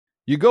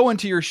You go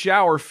into your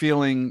shower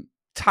feeling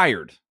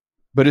tired,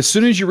 but as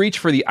soon as you reach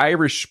for the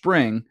Irish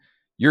Spring,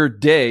 your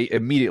day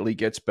immediately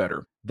gets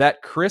better.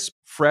 That crisp,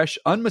 fresh,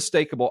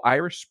 unmistakable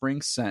Irish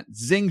Spring scent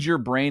zings your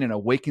brain and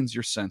awakens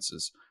your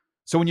senses.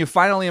 So when you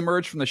finally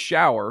emerge from the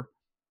shower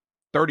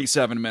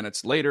 37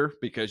 minutes later,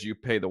 because you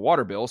pay the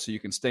water bill so you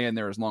can stay in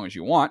there as long as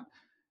you want,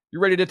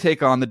 you're ready to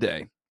take on the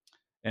day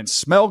and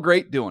smell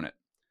great doing it.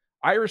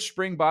 Irish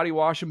Spring Body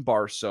Wash and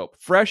Bar Soap.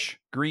 Fresh,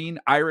 green,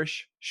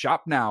 Irish.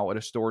 Shop now at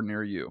a store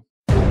near you.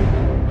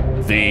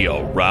 The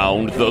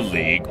Around the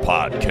League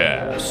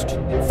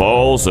podcast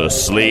falls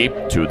asleep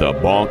to the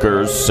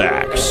bonkers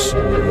sacks.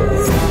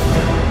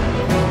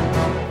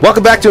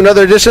 Welcome back to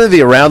another edition of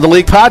the Around the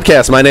League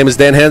podcast. My name is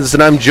Dan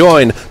Henderson. I'm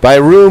joined by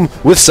a room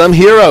with some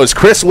heroes,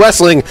 Chris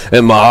Wessling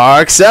and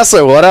Mark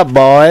Sessler. What up,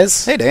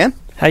 boys? Hey, Dan.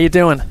 How you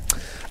doing?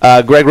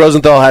 Greg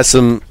Rosenthal has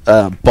some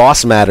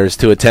boss matters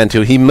to attend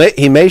to. He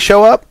may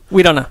show up.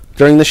 We don't know.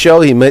 During the show,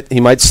 he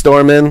might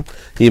storm in.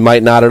 He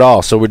might not at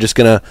all. So we're just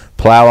going to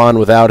plow on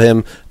without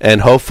him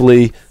and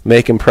hopefully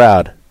make him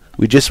proud.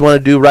 We just want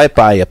to do right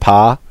by you,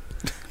 Pa.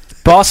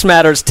 Boss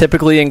Matters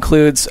typically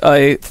includes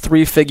a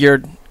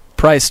 3-figure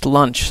priced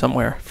lunch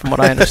somewhere, from what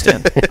I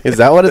understand. Is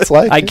that what it's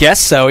like? I guess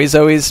so. He's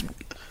always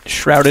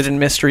shrouded in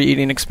mystery,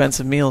 eating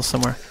expensive meals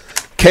somewhere.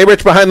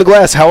 K-Rich behind the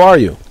glass, how are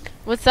you?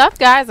 What's up,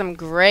 guys? I'm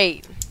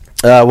great.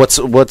 How's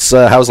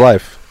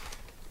life?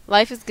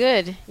 Life is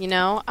good. You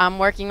know, I'm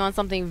working on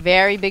something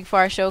very big for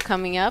our show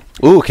coming up.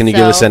 Ooh, can you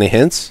give us any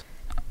hints?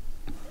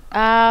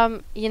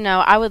 You know,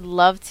 I would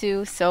love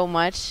to so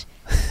much.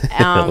 Ooh,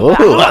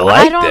 I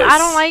like this. I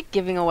don't like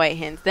giving away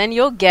hints. Then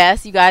you'll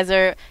guess. You guys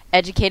are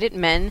educated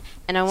men,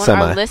 and I want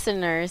our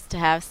listeners to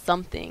have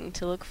something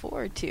to look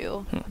forward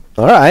to.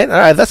 All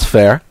right. That's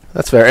fair.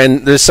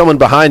 And there's someone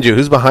behind you.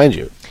 Who's behind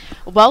you?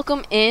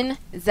 Welcome in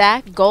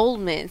Zach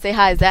Goldman. Say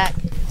hi, Zach.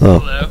 Oh.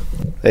 Hello.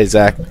 Hey,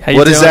 Zach.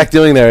 What is Zach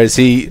doing there? Is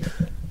he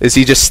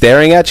just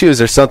staring at you? Is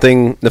there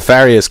something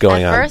nefarious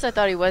going on? At first, I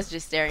thought he was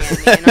just staring at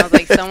me, and I was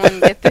like, "Someone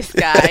get this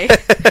guy."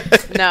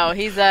 No,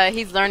 he's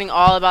learning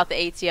all about the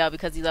ATL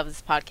because he loves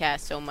this podcast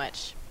so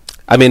much.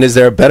 I mean, is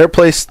there a better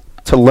place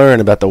to learn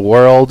about the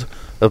world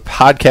of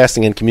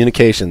podcasting and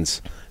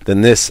communications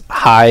than this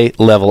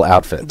high-level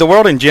outfit? The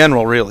world in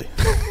general, really.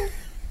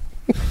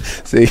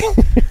 See,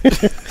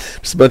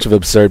 just a bunch of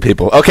absurd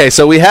people. Okay,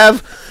 so we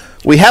have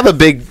a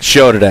big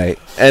show today,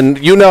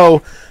 and you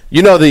know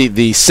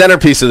the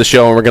centerpiece of the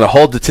show, and we're going to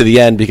hold it to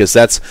the end because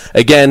that's,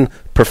 again,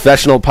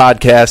 professional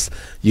podcast.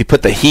 You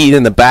put the heat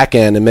in the back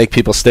end and make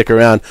people stick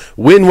around.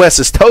 Win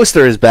West's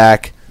Toaster is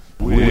back.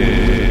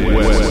 Win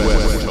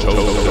West's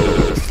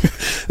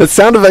Toaster. The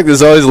sound effect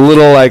is always a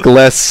little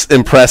less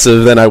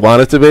impressive than I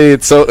want it to be.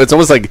 It's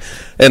almost like,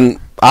 and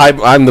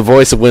I'm the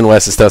voice of Win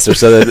West's Toaster,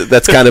 so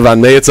that's kind of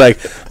on me. It's like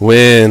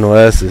Win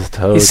West's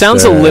Toaster. He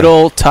sounds a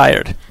little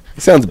tired.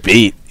 He sounds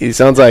beat. He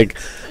sounds like,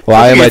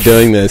 why am I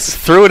doing this?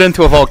 Threw it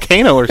into a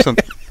volcano or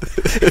something.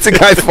 It's a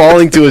guy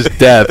falling to his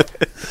death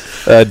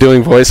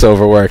doing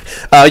voiceover work.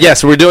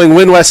 Yes, we're doing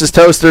Win West's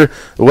Toaster.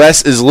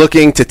 Wes is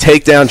looking to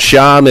take down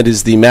Sham. It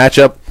is the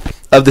matchup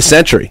of the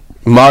century.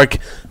 Mark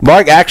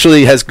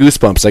actually has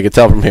goosebumps, I could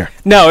tell from here.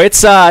 No,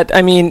 it's,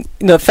 I mean,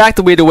 the fact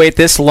that we had to wait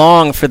this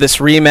long for this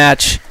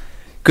rematch,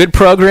 good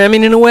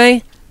programming in a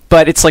way,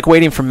 but it's like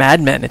waiting for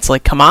Mad Men. It's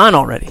like, come on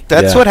already.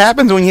 That's what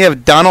happens when you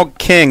have Donald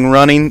King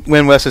running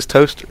Win West's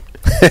Toaster.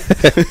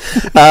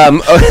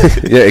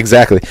 Yeah,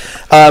 exactly.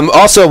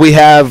 Also,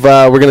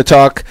 we're going to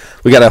talk.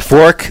 We got a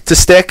fork to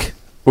stick.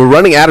 We're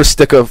running out of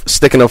stick a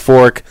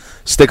fork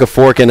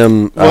in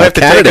them. We'll have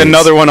to take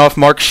another one off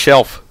Mark's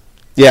shelf.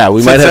 Yeah,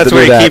 we might have to do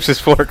that. That's where he keeps his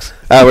forks.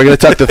 We're going to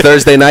talk the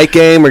Thursday night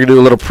game. We're going to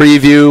do a little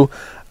preview.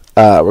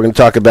 We're going to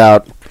talk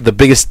about the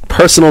biggest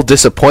personal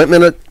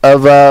disappointment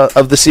of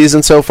the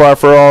season so far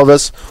for all of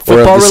us.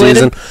 Football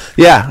related?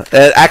 Yeah.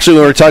 Actually,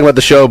 when we were talking about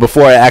the show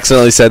before, I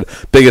accidentally said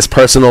biggest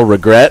personal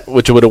regret,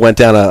 which would have went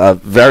down a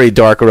very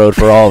dark road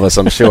for all of us,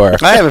 I'm sure.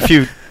 I have a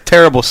few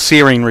terrible,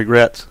 searing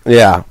regrets.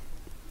 Yeah.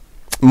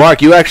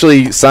 Mark, you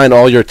actually signed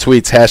all your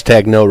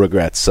tweets, #no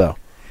regrets, so.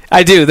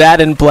 I do,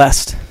 that and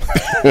blessed.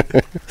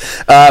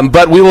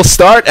 But we will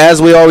start,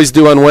 as we always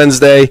do on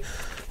Wednesday,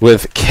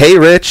 with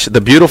K-Rich, the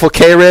beautiful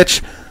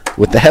K-Rich,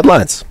 with the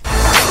headlines.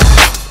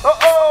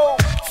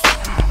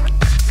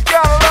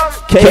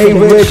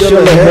 K-Rich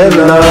on the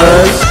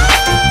headlines.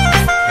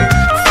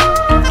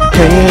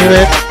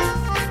 K-Rich.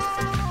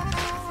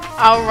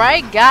 All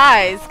right,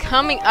 guys.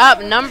 Coming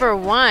up, number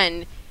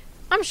one.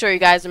 I'm sure you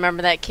guys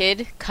remember that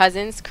kid,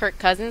 Kirk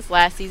Cousins,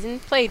 last season.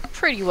 Played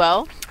pretty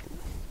well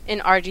in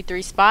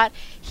RG3 spot.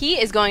 He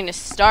is going to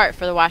start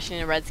for the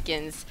Washington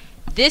Redskins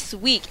this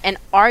week, and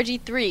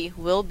RG3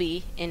 will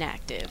be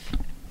inactive.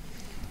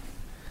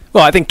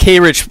 Well, I think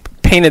K-Rich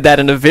painted that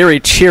in a very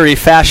cheery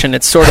fashion.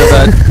 It's sort of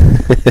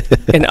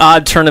an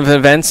odd turn of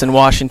events in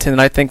Washington,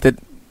 and I think that...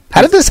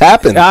 How did this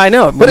happen? I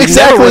know. What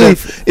exactly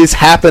is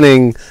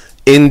happening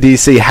in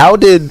D.C.? How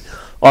did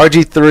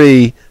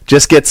RG3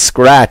 just get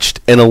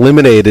scratched and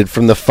eliminated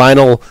from the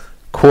final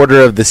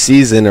quarter of the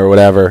season or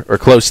whatever, or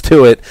close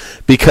to it,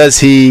 because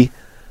he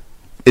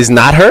is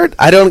not hurt?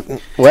 I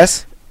don't,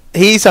 Wes?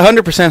 He's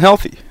 100%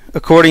 healthy.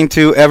 According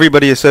to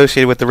everybody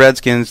associated with the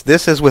Redskins,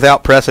 this is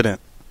without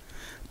precedent.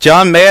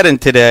 John Madden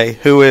today,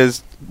 who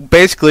is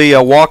basically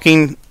a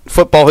walking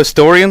football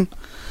historian,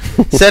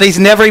 said he's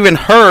never even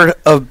heard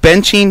of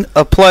benching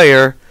a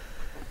player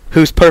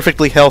who's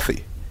perfectly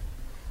healthy.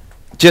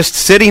 Just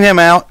sitting him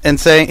out and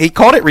saying, he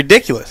called it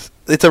ridiculous.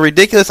 It's a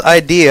ridiculous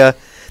idea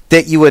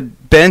that you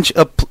would bench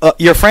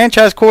your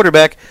franchise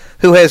quarterback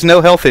who has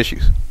no health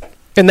issues.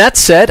 And that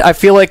said, I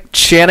feel like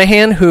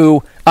Shanahan,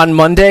 who on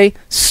Monday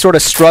sort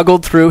of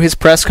struggled through his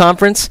press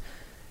conference,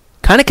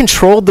 kind of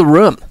controlled the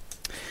room.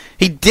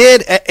 He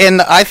did,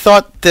 and I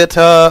thought that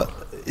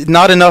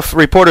not enough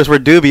reporters were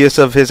dubious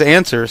of his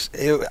answers.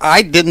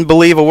 I didn't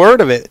believe a word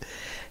of it.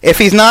 If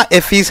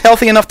he's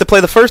healthy enough to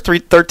play the first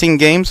 13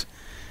 games,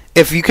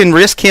 if you can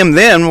risk him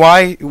then,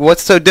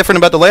 what's so different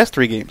about the last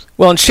 3 games?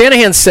 Well, and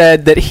Shanahan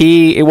said that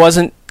it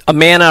wasn't a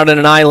man out on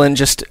an island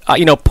just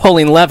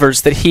pulling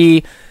levers, that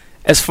he,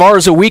 as far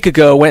as a week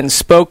ago, went and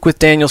spoke with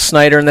Daniel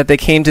Snyder and that they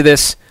came to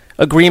this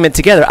agreement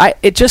together.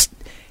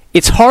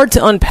 It's hard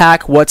to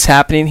unpack what's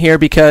happening here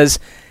because,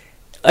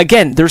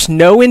 again, there's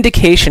no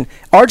indication.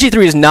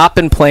 RG3 has not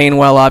been playing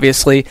well,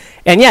 obviously.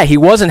 And, yeah, he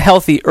wasn't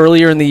healthy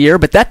earlier in the year,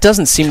 but that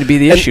doesn't seem to be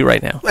the issue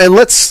right now. And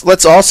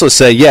let's also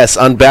say, yes,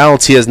 on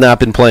balance, he has not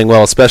been playing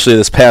well, especially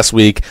this past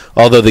week,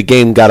 although the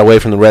game got away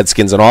from the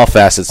Redskins in all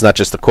facets, not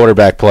just the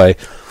quarterback play.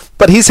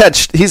 But he's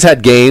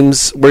had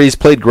games where he's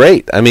played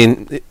great. I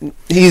mean,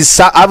 he's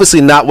obviously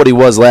not what he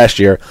was last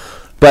year,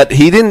 but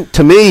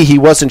to me, he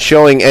wasn't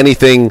showing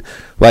anything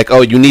like,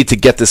 oh, you need to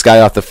get this guy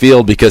off the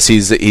field because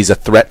he's a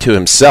threat to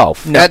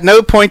himself. No. At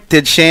no point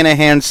did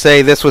Shanahan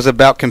say this was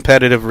about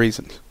competitive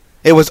reasons.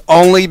 It was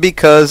only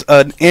because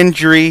an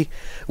injury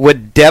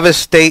would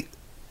devastate,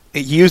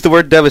 use the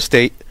word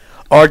devastate,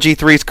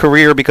 RG3's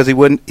career because he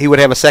would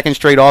have a second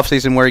straight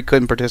offseason where he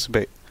couldn't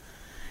participate.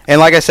 And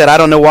like I said, I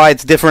don't know why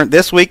it's different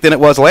this week than it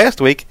was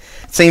last week.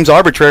 It seems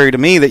arbitrary to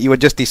me that you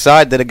would just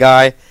decide that a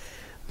guy,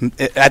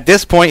 at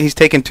this point, he's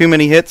taken too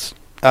many hits.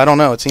 I don't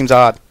know. It seems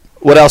odd.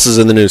 What else is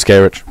in the news,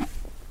 K-Rich?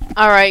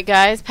 All right,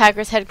 guys.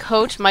 Packers head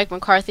coach Mike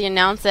McCarthy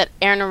announced that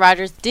Aaron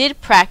Rodgers did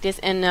practice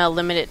in a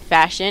limited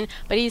fashion,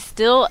 but he's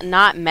still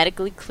not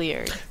medically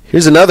cleared.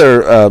 Here's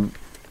another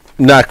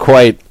not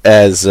quite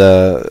as,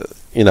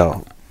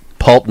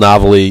 pulp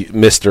novel-y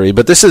mystery,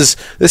 but this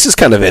is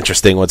kind of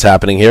interesting what's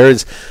happening here.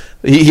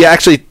 He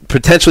actually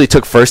potentially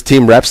took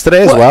first-team reps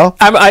today as well?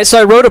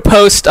 So I wrote a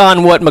post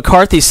on what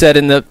McCarthy said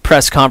in the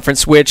press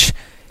conference, which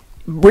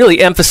really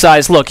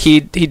emphasized, look,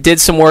 he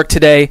did some work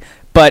today,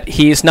 but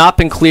he's not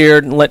been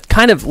cleared.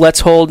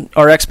 Let's hold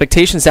our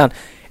expectations down.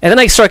 And then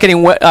I start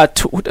getting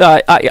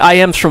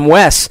IMs from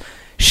Wes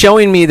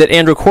showing me that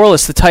Andrew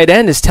Corliss, the tight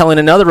end, is telling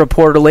another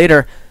reporter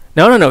later,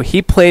 no,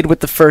 he played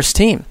with the first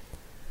team.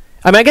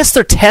 I mean, I guess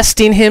they're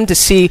testing him to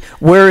see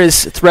where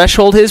his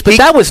threshold is, but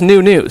that was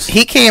new news.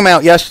 He came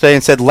out yesterday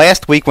and said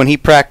last week when he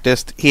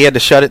practiced, he had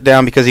to shut it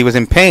down because he was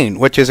in pain,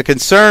 which is a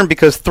concern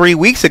because 3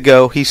 weeks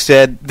ago he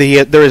said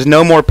there is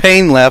no more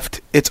pain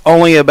left. It's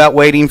only about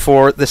waiting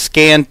for the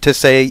scan to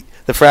say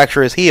the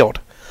fracture is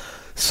healed.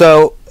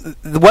 So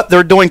what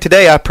they're doing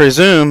today, I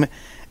presume,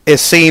 is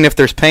seeing if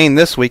there's pain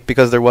this week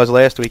because there was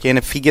last week, and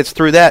if he gets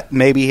through that,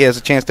 maybe he has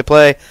a chance to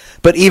play.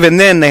 But even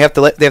then, they have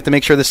to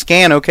make sure the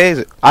scan okays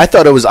it. I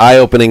thought it was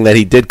eye-opening that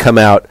he did come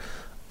out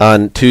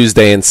on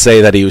Tuesday and say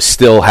that he was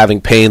still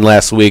having pain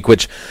last week,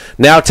 which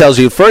now tells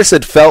you, first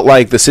it felt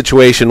like the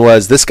situation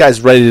was this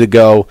guy's ready to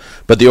go,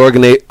 but the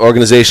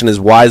organization is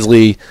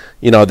wisely,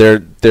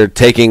 they're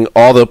taking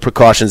all the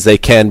precautions they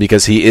can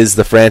because he is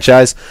the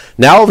franchise.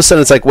 Now all of a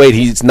sudden it's like, wait,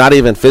 he's not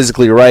even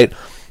physically right.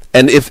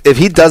 And if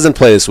he doesn't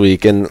play this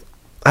week, and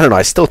I don't know,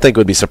 I still think it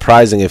would be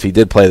surprising if he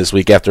did play this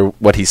week after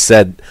what he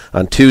said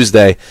on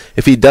Tuesday.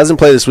 If he doesn't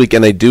play this week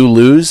and they do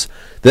lose,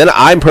 then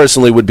I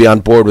personally would be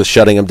on board with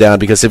shutting him down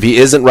because if he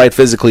isn't right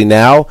physically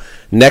now,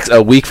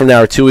 a week from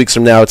now or 2 weeks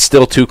from now, it's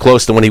still too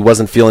close to when he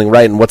wasn't feeling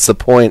right, and what's the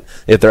point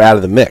if they're out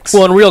of the mix?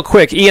 Well, and real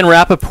quick, Ian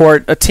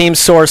Rappaport, a team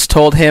source,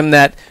 told him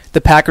that the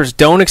Packers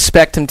don't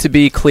expect him to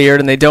be cleared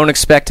and they don't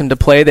expect him to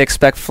play. They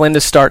expect Flynn to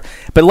start.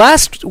 But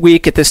last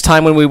week at this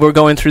time when we were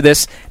going through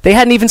this, they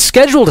hadn't even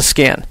scheduled a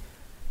scan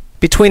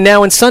between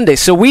now and Sunday.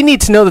 So we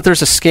need to know that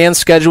there's a scan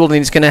scheduled and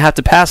he's going to have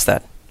to pass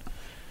that.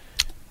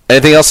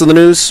 Anything else in the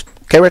news?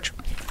 K-Rich?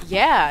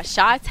 Yeah,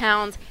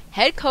 Chi-Town's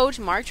head coach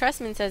Mark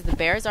Trestman says the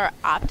Bears are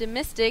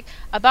optimistic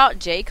about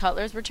Jay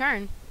Cutler's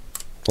return.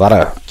 A lot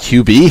of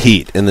QB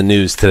heat in the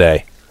news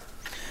today.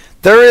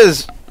 There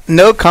is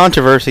no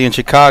controversy in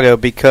Chicago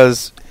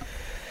because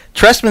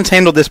Trestman's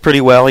handled this pretty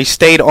well. He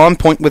stayed on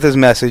point with his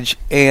message,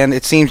 and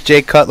it seems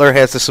Jay Cutler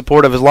has the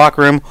support of his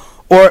locker room,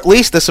 or at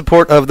least the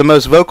support of the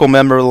most vocal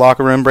member of the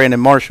locker room, Brandon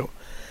Marshall.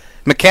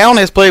 McCown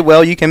has played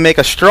well. You can make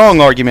a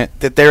strong argument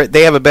that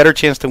they have a better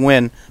chance to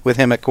win with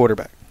him at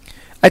quarterback.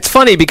 It's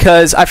funny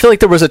because I feel like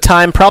there was a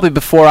time probably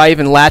before I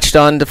even latched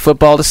on to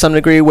football to some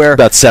degree where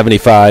about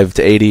 75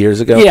 to 80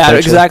 years ago. Yeah,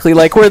 exactly.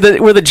 Like where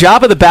the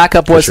job of the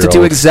backup was to do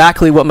old.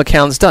 exactly what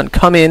McCown's done.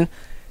 Come in,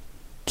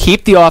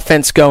 keep the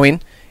offense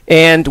going,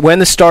 And when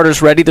the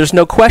starter's ready, there's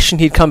no question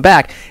he'd come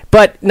back.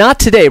 But not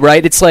today,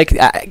 right? It's like,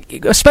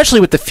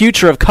 especially with the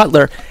future of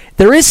Cutler,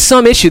 there is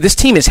some issue. This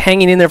team is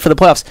hanging in there for the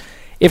playoffs.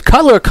 If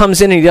Cutler comes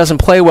in and he doesn't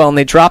play well and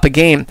they drop a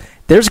game,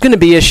 there's going to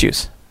be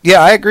issues. Yeah,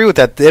 I agree with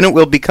that. Then it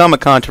will become a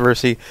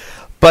controversy.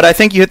 But I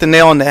think you hit the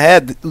nail on the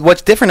head.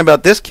 What's different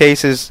about this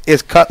case is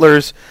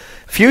Cutler's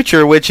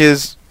future, which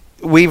is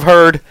we've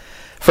heard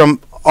from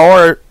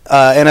our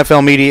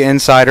NFL media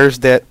insiders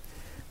that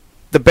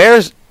the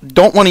Bears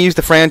don't want to use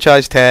the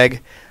franchise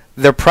tag.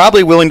 They're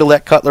probably willing to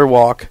let Cutler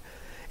walk.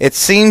 It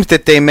seems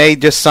that they may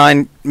just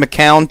sign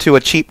McCown to a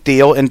cheap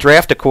deal and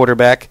draft a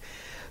quarterback.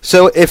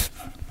 So if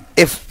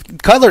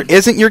Cutler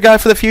isn't your guy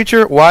for the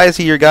future, why is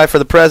he your guy for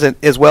the present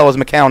as well as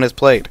McCown has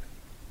played?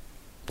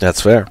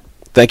 That's fair.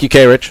 Thank you,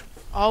 K-Rich.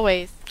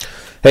 Always.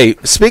 Hey,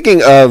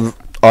 speaking of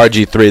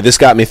RG3, this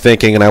got me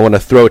thinking, and I want to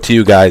throw it to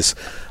you guys.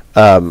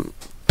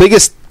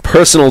 Biggest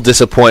personal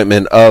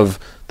disappointment of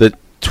the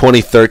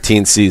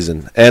 2013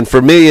 season. And for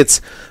me,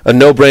 it's a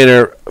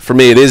no-brainer. For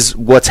me, it is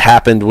what's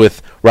happened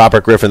with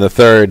Robert Griffin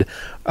III.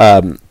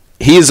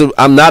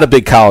 I'm not a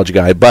big college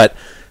guy, but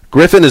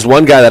Griffin is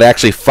one guy that I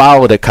actually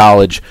followed at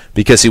college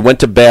because he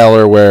went to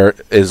Baylor,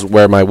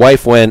 where my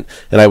wife went,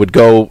 and I would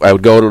go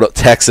to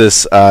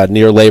Texas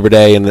near Labor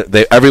Day, and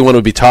everyone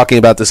would be talking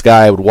about this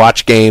guy. I would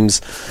watch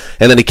games,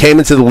 and then he came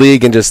into the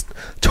league and just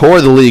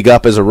tore the league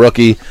up as a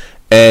rookie.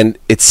 And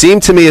it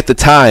seemed to me at the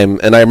time,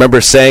 and I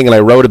remember saying, and I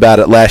wrote about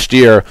it last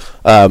year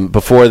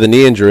before the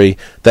knee injury,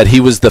 that he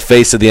was the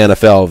face of the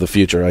NFL of the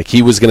future. Like,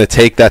 he was going to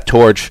take that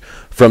torch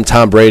from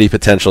Tom Brady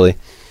potentially.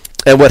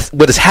 And what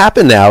has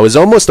happened now is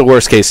almost the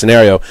worst-case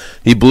scenario.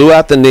 He blew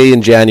out the knee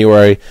in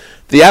January.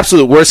 The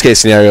absolute worst-case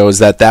scenario is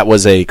that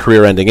was a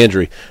career-ending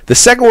injury. The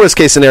second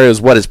worst-case scenario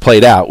is what has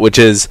played out, which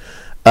is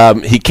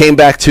he came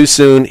back too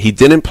soon. He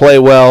didn't play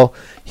well.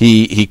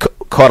 He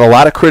caught a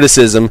lot of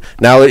criticism.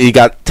 Now he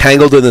got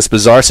tangled in this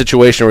bizarre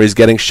situation where he's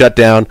getting shut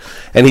down,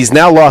 and he's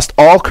now lost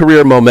all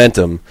career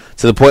momentum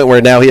to the point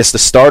where now he has to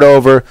start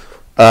over.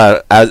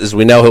 As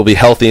we know, he'll be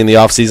healthy in the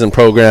offseason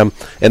program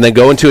and then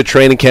go into a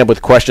training camp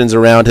with questions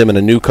around him and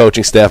a new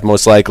coaching staff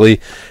most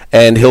likely,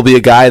 and he'll be a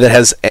guy that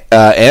has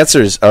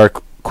answers or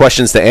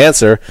questions to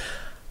answer.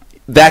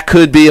 That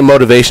could be a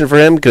motivation for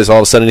him because all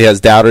of a sudden he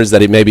has doubters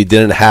that he maybe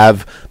didn't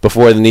have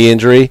before the knee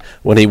injury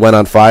when he went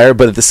on fire.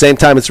 But at the same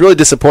time, it's really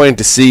disappointing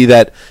to see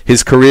that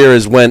his career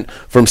has went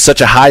from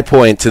such a high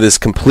point to this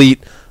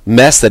complete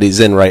mess that he's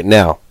in right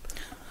now.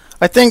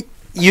 I think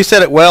you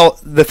said it well.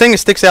 The thing that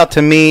sticks out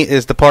to me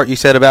is the part you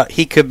said about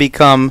he could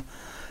become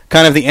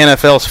kind of the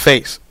NFL's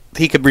face.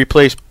 He could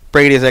replace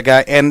Brady as that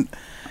guy. And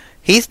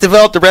he's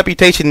developed a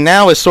reputation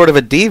now as sort of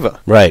a diva.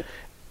 Right.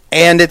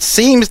 And it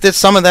seems that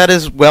some of that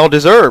is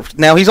well-deserved.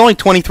 Now, he's only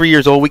 23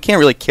 years old. We can't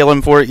really kill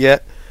him for it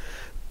yet.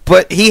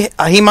 But he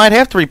might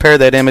have to repair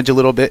that image a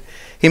little bit.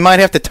 He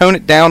might have to tone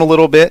it down a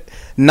little bit,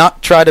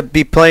 not try to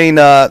be playing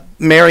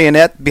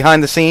marionette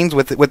behind the scenes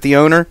with the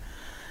owner.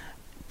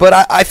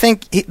 But I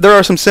think there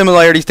are some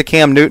similarities to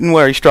Cam Newton,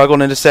 where he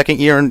struggled in his second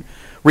year and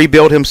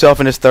rebuilt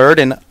himself in his third.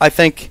 And I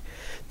think,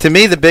 to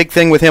me, the big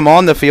thing with him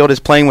on the field is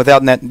playing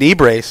without that knee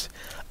brace.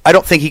 I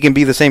don't think he can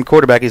be the same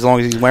quarterback as long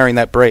as he's wearing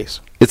that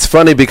brace. It's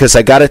funny because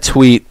I got a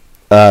tweet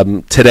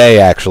today,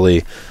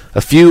 actually,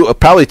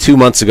 probably 2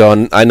 months ago,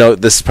 and I know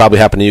this probably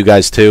happened to you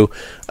guys too.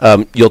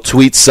 You'll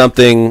tweet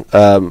something,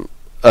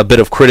 a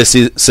bit of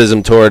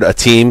criticism toward a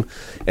team,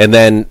 and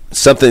then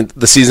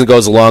the season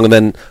goes along, and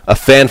then a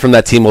fan from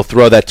that team will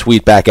throw that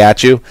tweet back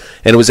at you.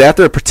 And it was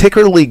after a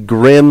particularly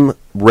grim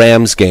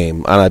Rams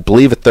game on, I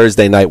believe, a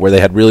Thursday night where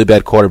they had really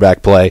bad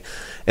quarterback play,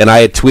 and I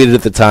had tweeted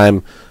at the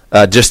time,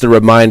 just a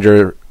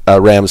reminder,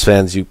 Rams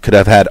fans, you could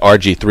have had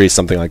RG3,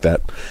 something like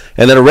that.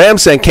 And then a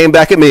Rams fan came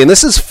back at me, and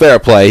this is fair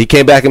play. He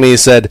came back at me and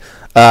said,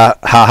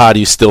 haha, do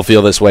you still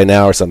feel this way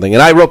now or something?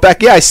 And I wrote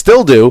back, yeah, I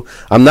still do.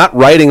 I'm not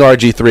writing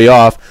RG3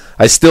 off.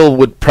 I still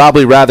would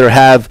probably rather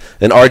have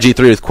an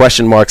RG3 with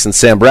question marks than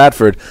Sam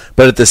Bradford,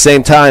 but at the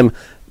same time,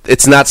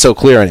 it's not so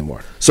clear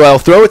anymore. So I'll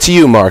throw it to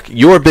you, Mark.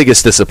 Your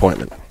biggest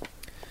disappointment?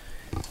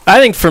 I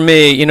think for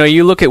me,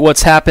 you look at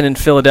what's happened in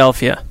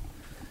Philadelphia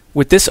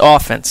with this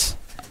offense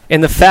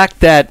and the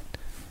fact that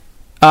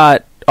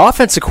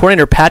offensive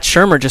coordinator Pat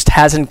Shurmur just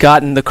hasn't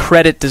gotten the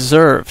credit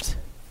deserved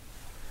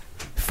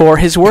for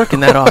his work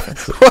in that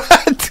offense.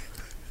 What?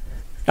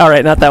 All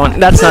right, not that one.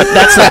 That's not.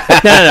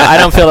 No. I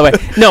don't feel that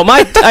way. No,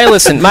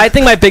 listen. I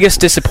think my biggest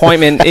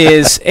disappointment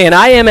is, and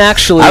I am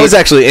actually. I was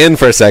actually in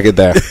for a second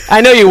there.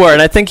 I know you were,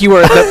 and I think you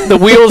were. The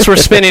wheels were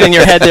spinning in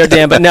your head there,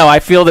 Dan. But no, I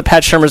feel that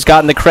Pat Shurmur's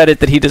gotten the credit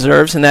that he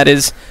deserves, and that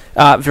is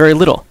very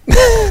little.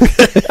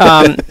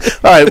 All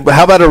right,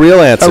 how about a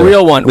real answer? A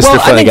real one. Mr. Well,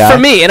 Funny I think Guy? for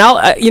me, and I'll,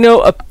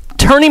 a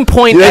turning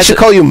point. They should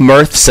call you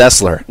Mirth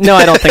Sessler. No,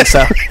 I don't think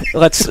so.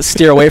 Let's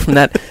steer away from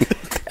that.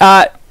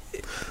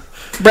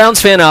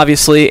 Browns fan,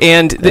 obviously,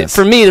 and Yes.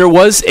 for me, there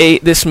was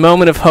this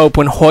moment of hope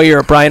when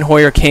Brian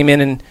Hoyer came in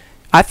and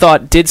I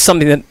thought did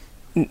something that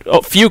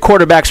few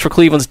quarterbacks for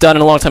Cleveland's done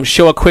in a long time.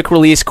 Show a quick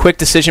release, quick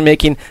decision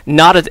making,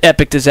 not an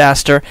epic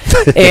disaster.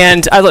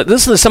 And I look,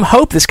 listen, there's some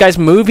hope. This guy's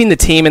moving the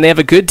team, and they have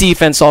a good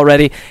defense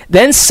already.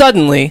 Then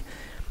suddenly,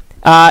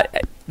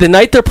 the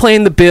night they're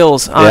playing the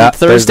Bills on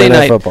Thursday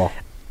night football.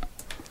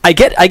 I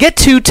get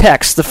 2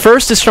 texts. The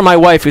first is from my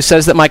wife, who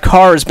says that my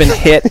car has been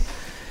hit.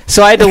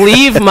 So I had to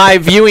leave my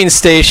viewing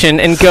station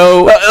and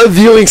go. A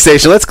viewing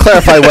station. Let's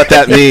clarify what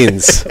that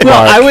means.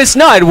 Well, Mark.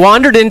 I'd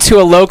wandered into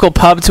a local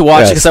pub to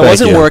watch it because I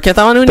wasn't working. I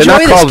thought I want to enjoy They're not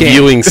this called game.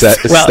 viewing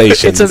Well,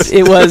 stations.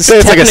 it was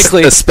it's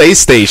technically like a space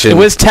station. It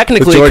was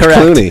technically with George correct.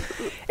 Clooney.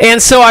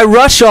 And so I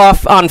rush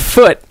off on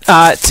foot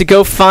to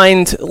go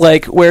find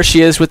like where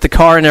she is with the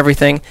car and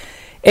everything.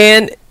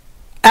 And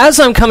as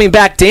I'm coming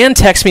back, Dan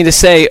texts me to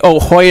say, "Oh,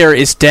 Hoyer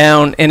is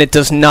down and it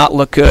does not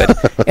look good."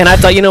 And I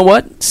thought, you know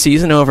what?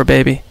 Season over,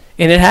 baby.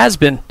 And it has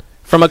been.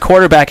 From a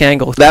quarterback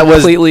angle, that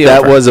completely was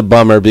over. was a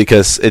bummer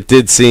because it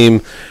did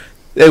seem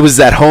it was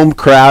that home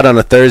crowd on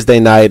a Thursday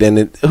night,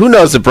 and who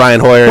knows if Brian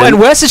Hoyer. Well, and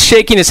Wes is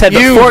shaking his head.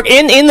 Before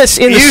in the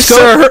You, scope,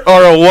 sir,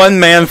 are a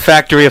one-man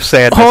factory of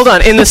sadness. hold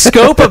on, in the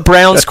scope of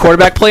Brown's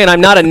quarterback play, and I'm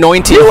not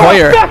anointing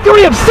Hoyer.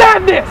 Factory of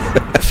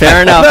sadness.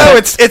 Fair enough. No,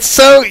 it's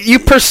so you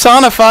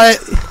personify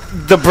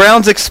the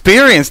Browns'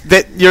 experience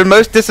that your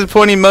most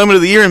disappointing moment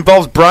of the year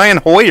involves Brian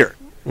Hoyer.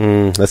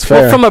 That's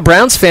fair. Well, from a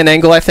Browns fan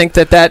angle, I think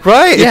that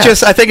Right. Yeah.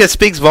 I think it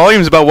speaks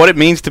volumes about what it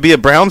means to be a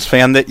Browns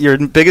fan that your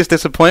biggest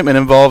disappointment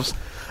involves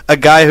a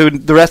guy who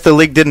the rest of the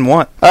league didn't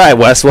want. All right,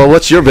 Wes. Well,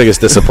 what's your biggest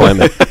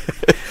disappointment?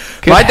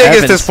 My biggest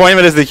heavens.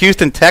 disappointment is the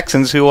Houston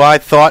Texans, who I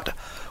thought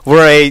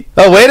were a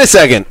Oh, wait a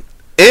second.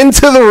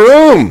 Into the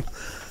room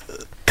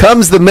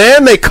comes the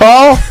man they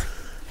call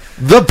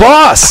the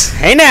boss.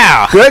 Hey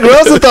now. Greg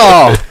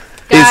Rosenthal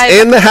Guys,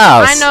 is in the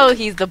house. I know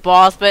he's the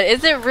boss, but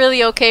is it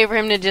really okay for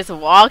him to just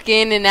walk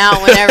in and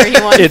out whenever he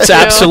wants it's to?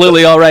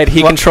 absolutely all right.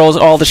 He controls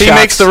all the he shots.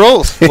 makes the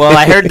rules. Well,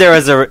 I heard there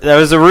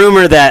was a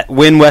rumor that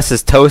Win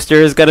West's toaster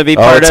is going to be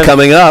it's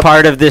coming up.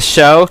 part of this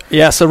show,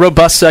 Yes, a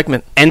robust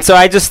segment. and so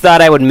I just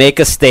thought I would make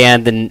a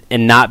stand and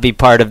not be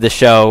part of the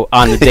show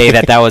on the day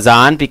that was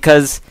on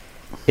because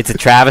it's a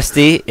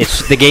travesty.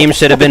 The game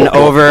should have been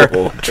over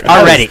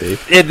already.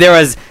 There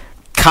was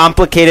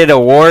complicated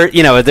award.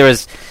 There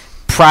was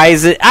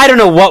prizes. I don't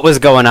know what was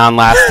going on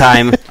last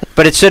time,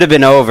 but it should have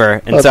been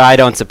over, and so I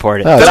don't support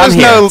it. Oh, But there I'm was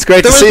here. no- It's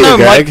great to see you, There was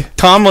no Greg. Mike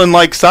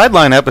Tomlin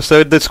sideline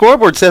episode. The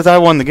scoreboard says I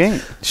won the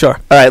game. Sure.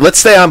 All right, let's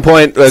stay on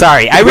point.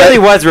 Sorry, I really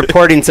was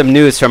reporting some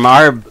news from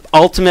our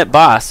ultimate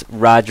boss,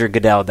 Roger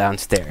Goodell,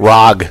 downstairs.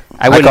 Rog.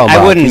 I wouldn't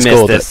Rog. miss He's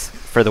cool with this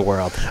for the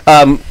world.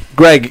 it.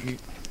 Greg,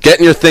 get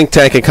in your think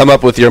tank and come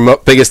up with your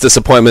biggest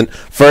disappointment.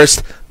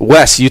 First,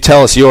 Wes, you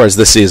tell us yours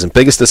this season.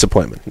 Biggest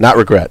disappointment, not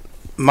regret.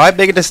 My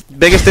biggest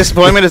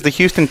disappointment is the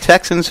Houston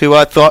Texans, who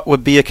I thought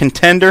would be a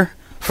contender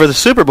for the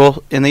Super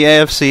Bowl in the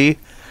AFC.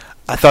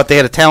 I thought they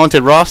had a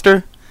talented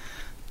roster,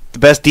 the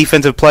best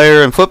defensive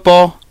player in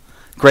football,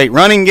 great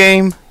running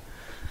game.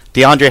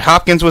 DeAndre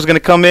Hopkins was going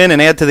to come in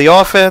and add to the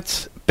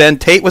offense. Ben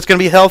Tate was going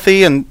to be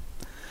healthy, and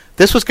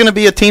this was going to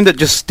be a team that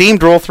just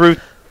steamrolled through.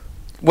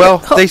 Well,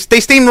 they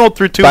steamrolled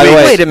through 2 By the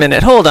weeks. way- Wait a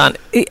minute. Hold on.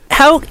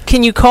 How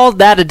can you call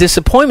that a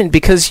disappointment?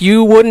 Because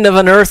you wouldn't have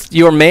unearthed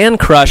your man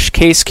crush,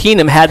 Case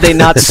Keenum, had they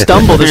not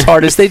stumbled as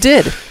hard as they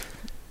did.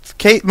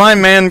 Kate, my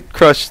man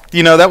crush,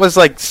 that was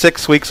like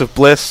 6 weeks of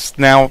bliss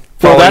now. Well,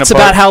 falling that's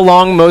apart. about how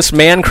long most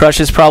man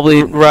crushes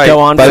probably Right. go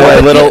on By for. the way,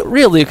 But little- yeah,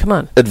 really, come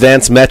on.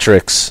 Advanced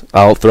metrics.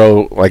 I'll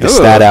throw a Ooh.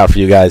 stat out for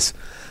you guys.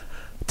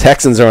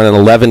 Texans are on an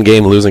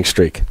 11-game losing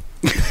streak.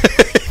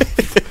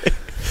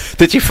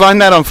 Did you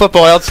find that on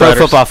Football Pro Outsiders?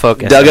 Football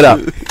Focus. Dug it up.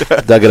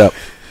 Dug it up.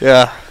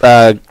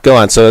 Yeah. Go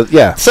on. So,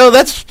 yeah. So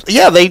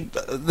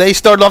they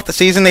started off the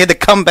season. They had to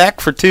come back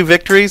for 2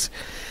 victories.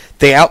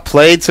 They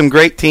outplayed some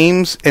great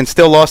teams and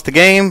still lost the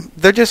game.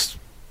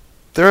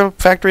 They're a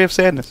factory of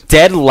sadness.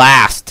 Dead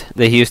last,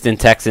 the Houston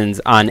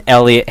Texans on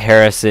Elliot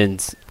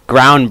Harrison's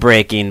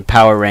groundbreaking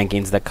power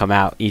rankings that come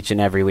out each and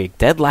every week.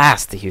 Dead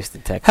last, the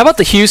Houston Texans. How about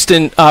the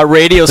Houston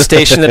radio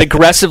station that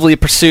aggressively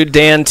pursued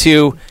Dan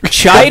to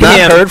chide I've not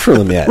him? heard from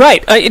them yet.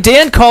 Right.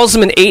 Dan calls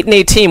them an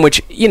 8-8 team,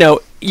 which, you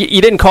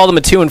didn't call them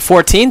a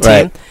 2-14 team.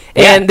 Right.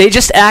 And they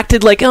just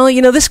acted like,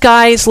 this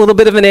guy is a little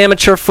bit of an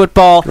amateur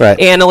football Right.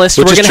 analyst.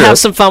 Which We're is going to true. have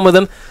some fun with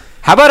him.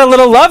 How about a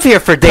little love here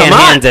for Dan Come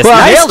on. Hansis? Well,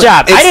 Nice nailed it.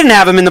 job. I It's- didn't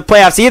have him in the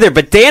playoffs either,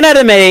 but Dan had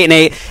him at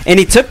 8-8, and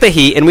he took the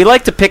heat. And we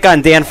like to pick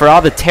on Dan for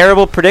all the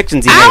terrible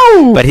predictions he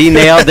made, but he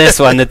nailed this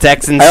one. The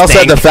Texans. I also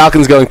had stink. the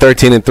Falcons going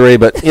 13-3,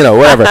 but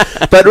whatever.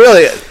 But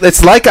really,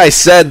 it's like I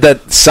said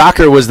that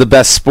soccer was the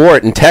best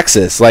sport in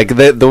Texas. Like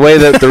the way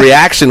that the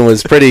reaction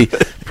was pretty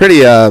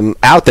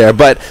out there.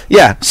 But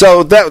yeah,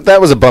 so that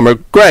was a bummer.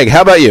 Greg,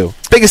 how about you?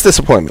 Biggest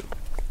disappointment?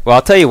 Well,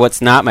 I'll tell you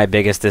what's not my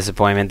biggest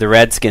disappointment: the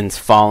Redskins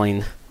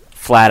falling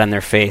flat on their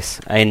face.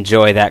 I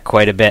enjoy that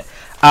quite a bit.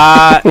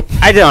 I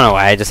don't know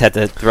why. I just had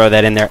to throw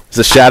that in there. It's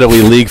a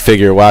shadowy league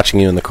figure watching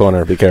you in the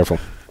corner. Be careful.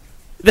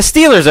 The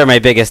Steelers are my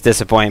biggest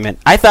disappointment.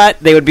 I thought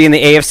they would be in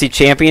the AFC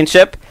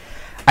Championship.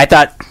 I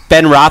thought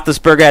Ben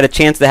Roethlisberger had a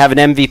chance to have an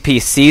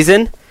MVP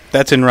season.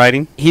 That's in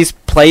writing. He's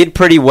played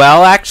pretty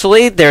well,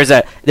 actually. There's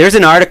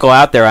an article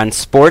out there on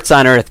Sports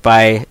on Earth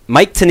by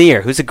Mike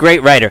Tanier, who's a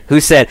great writer,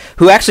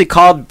 who actually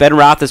called Ben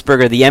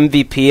Roethlisberger the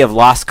MVP of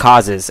lost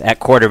causes at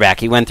quarterback.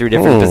 He went through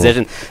different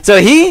positions. So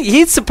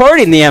he's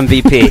supporting the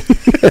MVP.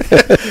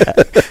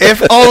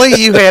 If only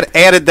you had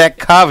added that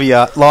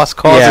caveat, lost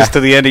causes, to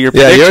the end of your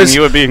prediction,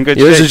 you would be in good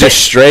shape. Yours is just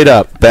straight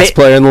up best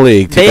player in the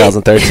league,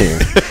 2013.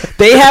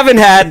 They haven't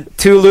had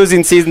 2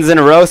 losing seasons in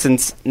a row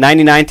since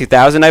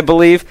 99-2000, I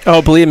believe.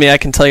 Oh, believe me, I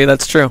can tell you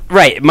that's true.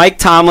 Right. Mike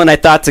Tomlin, I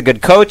thought's a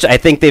good coach. I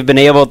think they've been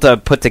able to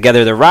put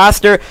together the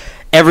roster.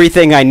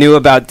 Everything I knew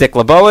about Dick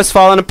LeBeau has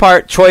fallen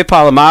apart. Troy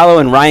Polamalu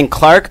and Ryan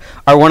Clark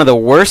are one of the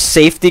worst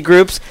safety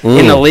groups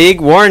in the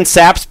league. Warren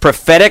Sapp's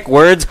prophetic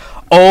words,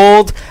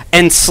 old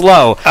and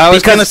slow. I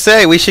was going to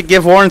say, we should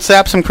give Warren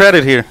Sapp some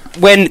credit here.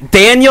 When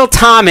Daniel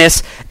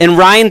Thomas and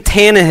Ryan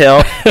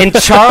Tannehill and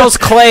Charles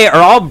Clay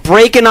are all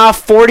breaking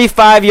off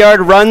 45-yard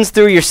runs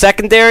through your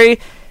secondary,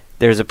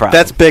 there's a problem.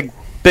 That's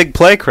big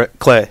play,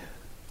 Clay.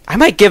 I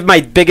might give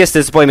my biggest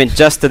disappointment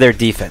just to their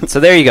defense. So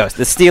there you go.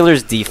 The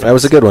Steelers' defense. That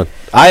was a good one.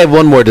 I have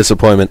one more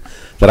disappointment,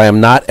 that I am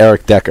not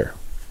Eric Decker.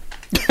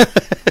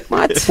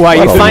 What? Why,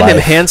 you What a find him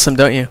life. handsome,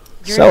 don't you?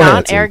 You're So not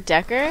handsome. Eric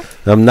Decker?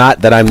 I'm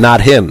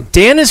not him.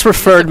 Dan has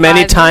referred many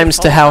Surprising times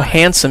to how phone.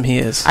 handsome he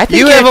is. I think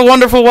You have a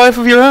wonderful wife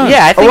of your own.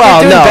 Yeah, I think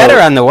Well, you're doing no. better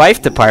on the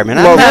wife department.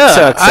 I'm Well, not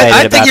so excited I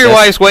about think your this.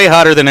 wife's way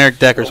hotter than Eric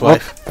Decker's Well,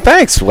 wife.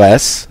 thanks,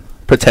 Wes.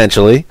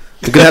 Potentially.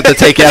 We're going to have to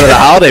take you out of the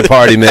holiday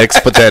party mix,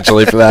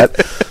 potentially, for that.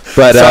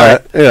 But,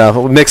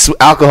 mix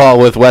alcohol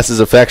with Wes's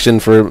affection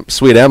for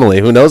sweet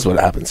Emily. Who knows what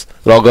happens?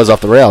 It all goes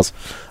off the rails.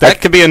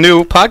 That could be a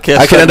new podcast.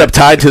 I could end up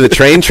tied to the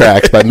train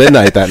tracks by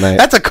midnight that night.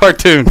 That's a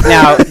cartoon.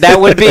 Now, that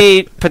would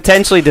be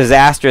potentially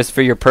disastrous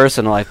for your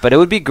personal life, but it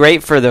would be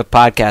great for the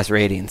podcast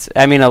ratings.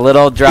 I mean, a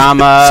little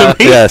drama.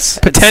 Yes.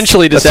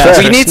 Potentially That's disastrous.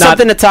 fair. We need Not-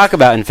 something to talk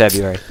about in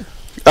February.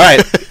 All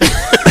right.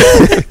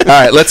 All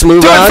right, let's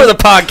move Do on. it for the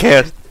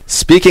podcast.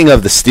 Speaking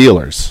of the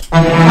Steelers,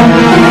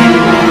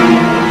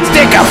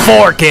 Stick a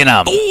fork in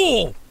them.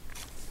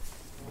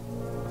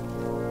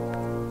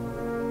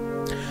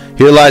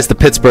 here lies the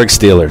Pittsburgh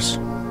Steelers,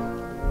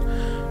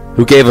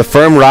 who gave a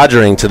firm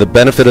rogering to the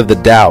benefit of the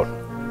doubt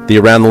the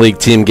Around the League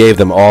team gave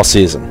them all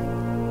season.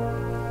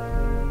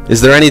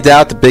 Is there any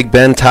doubt the Big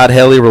Ben-Todd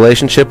Haley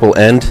relationship will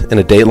end in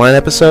a Dateline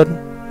episode?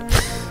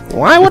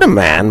 Why would a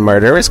man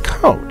murder his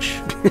coach?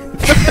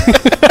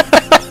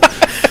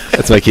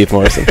 That's my Keith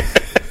Morrison.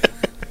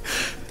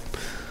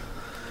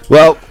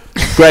 Well,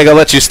 Greg, I'll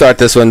let you start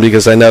this one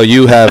because I know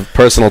you have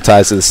personal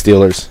ties to the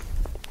Steelers,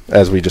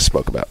 as we just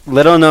spoke about.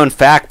 Little known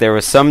fact, there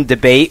was some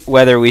debate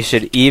whether we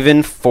should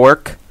even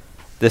fork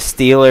the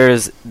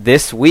Steelers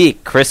this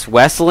week. Chris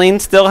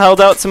Wesseling still held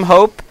out some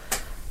hope.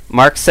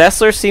 Mark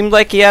Sessler seemed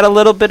like he had a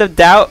little bit of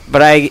doubt,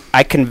 but I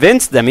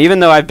convinced them, even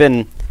though I've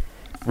been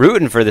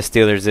rooting for the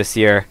Steelers this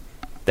year,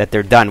 that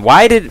they're done.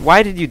 Why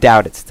did you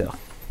doubt it still?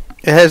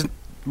 It has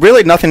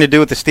really nothing to do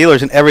with the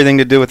Steelers and everything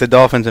to do with the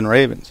Dolphins and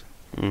Ravens.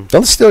 Don't the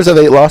Steelers have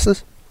 8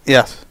 losses?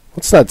 Yes.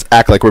 Let's not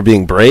act like we're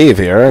being brave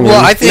here. I mean,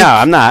 Well, I think No,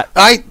 I'm not.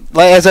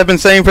 as I've been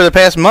saying for the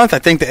past month, I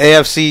think the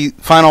AFC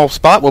final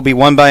spot will be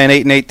won by an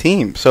 8-8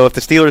 team. So if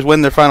the Steelers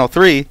win their final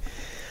 3,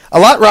 a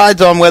lot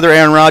rides on whether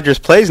Aaron Rodgers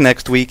plays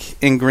next week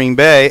in Green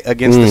Bay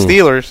against the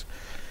Steelers.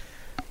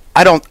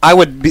 I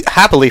would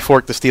happily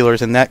fork the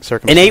Steelers in that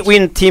circumstance. An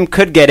 8-win team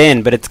could get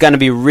in, but it's going to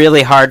be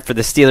really hard for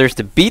the Steelers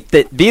to be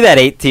that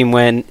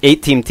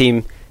 8-team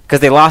team because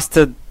they lost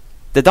to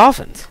the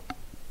Dolphins.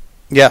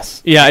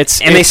 Yes. Yeah,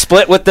 And they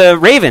split with the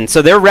Ravens,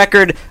 so their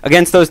record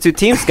against those two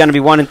teams is going to be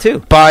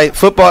 1-2. By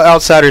Football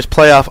Outsiders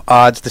playoff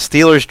odds, the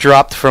Steelers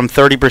dropped from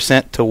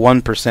 30% to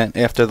 1%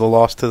 after the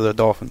loss to the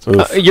Dolphins.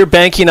 you're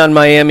banking on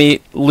Miami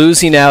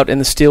losing out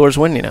and the Steelers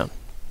winning out.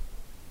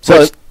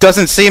 So it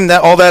doesn't seem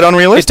that all that It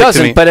unrealistic to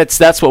doesn't, me. but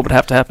that's what would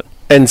have to happen.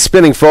 and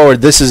spinning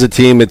forward, this is a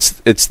team, it's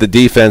the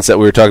defense that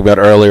we were talking about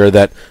earlier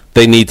that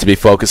they need to be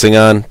focusing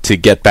on to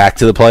get back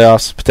to the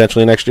playoffs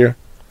potentially next year.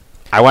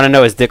 I want to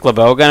know, is Dick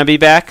LeBeau going to be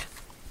back?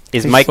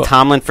 Is Mike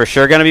Tomlin for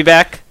sure going to be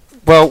back?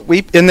 Well,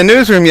 we in the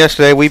newsroom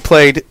yesterday, we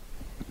played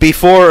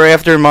before or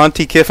after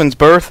Monty Kiffin's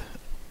birth,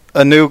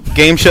 a new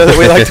game show that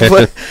we like to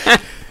play.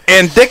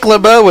 And Dick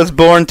LeBeau was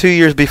born 2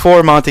 years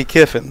before Monty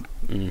Kiffin.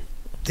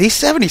 He's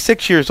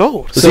 76 years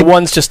old. So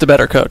one's just a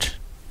better coach.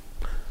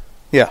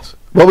 Yes.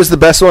 What was the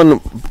best one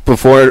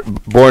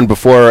born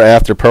before or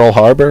after Pearl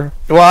Harbor?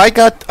 Well,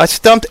 I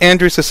stumped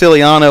Andrew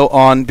Siciliano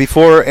on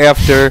before or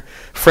after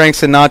Frank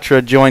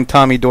Sinatra joined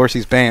Tommy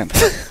Dorsey's band.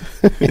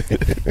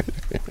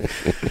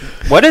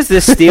 What does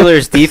this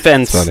Steelers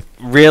defense Funny.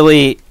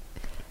 really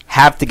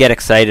have to get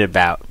excited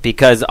about?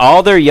 Because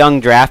all their young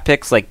draft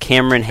picks like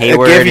Cameron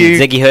Hayward and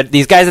Ziggy Hood,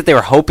 these guys that they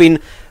were hoping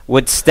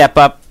would step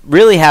up,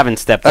 really haven't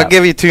stepped up. I'll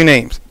give you two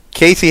names.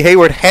 Casey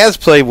Hayward has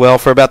played well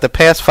for about the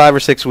past 5 or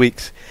 6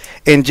 weeks.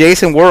 And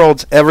Jason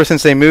Worlds, ever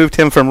since they moved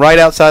him from right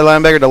outside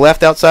linebacker to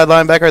left outside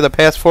linebacker the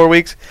past 4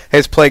 weeks,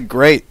 has played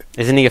great.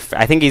 Isn't he?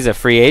 I think he's a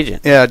free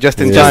agent. Yeah, just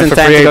in Just time in for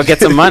time free to go agency. get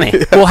some money.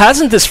 Well,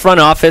 hasn't this front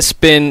office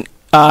been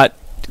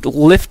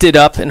lifted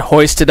up and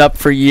hoisted up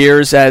for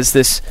years as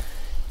this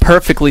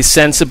perfectly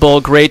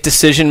sensible, great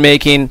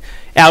decision-making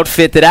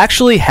outfit that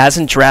actually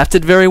hasn't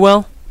drafted very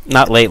well?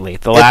 Not lately.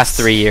 The last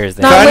 3 years.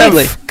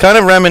 Kind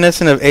of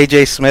reminiscent of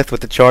A.J. Smith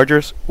with the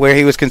Chargers, where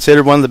he was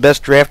considered one of the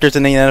best drafters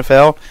in the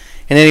NFL,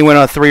 and then he went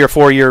on a 3 or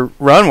 4 year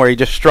run where he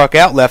just struck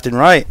out left and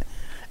right.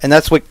 And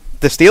that's what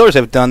the Steelers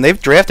have done.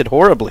 They've drafted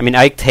horribly. I mean,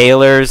 Ike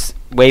Taylor's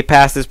way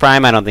past his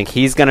prime. I don't think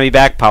he's going to be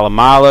back.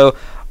 Palomalo,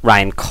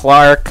 Ryan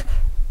Clark.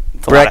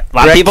 Brett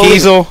people.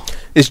 Kiesel.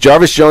 Is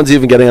Jarvis Jones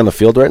even getting on the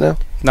field right now?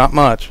 Not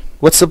much.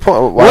 What's the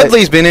point? Why?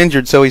 Woodley's been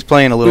injured, so he's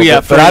playing a little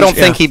bit. But I don't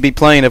think he'd be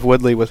playing if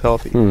Woodley was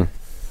healthy.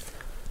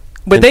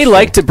 But they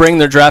like to bring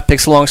their draft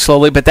picks along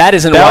slowly, but that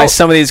isn't why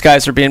some of these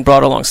guys are being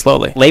brought along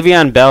slowly.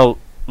 Le'Veon Bell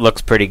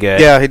looks pretty good.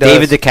 Yeah, he does.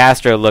 David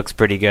DeCastro looks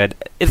pretty good.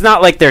 It's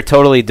not like they're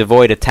totally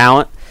devoid of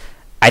talent.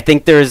 I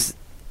think there's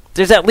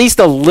at least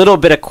a little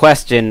bit of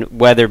question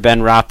whether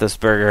Ben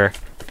Roethlisberger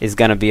is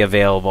going to be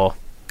available.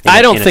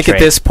 I don't think at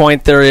this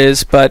point there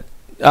is, but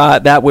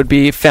that would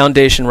be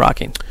foundation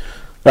rocking.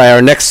 Right,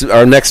 our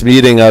next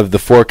meeting of the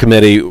 4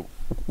 committee,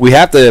 we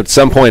have to at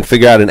some point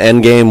figure out an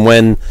end game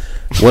when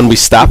we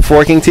stop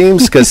forking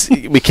teams, because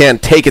we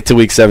can't take it to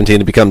week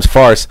 17. It becomes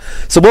farce.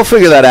 So we'll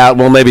figure that out.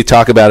 We'll maybe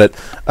talk about it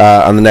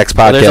on the next podcast.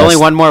 Well, there's only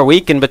one more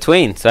week in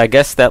between, so I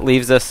guess that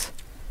leaves us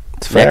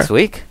next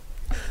week.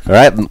 All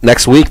right,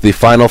 next week, the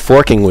final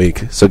forking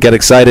week. So get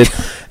excited.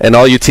 And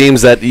all you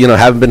teams that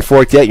haven't been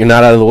forked yet, you're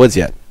not out of the woods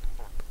yet.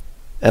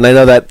 And I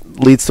know that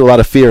leads to a lot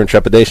of fear and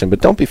trepidation,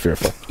 but don't be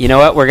fearful. You know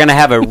what? We're going to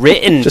have a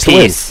written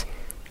piece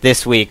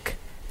this week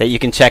that you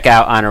can check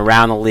out on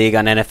Around the League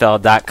on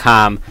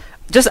NFL.com.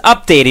 Just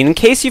updating, in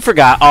case you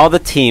forgot, all the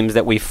teams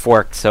that we've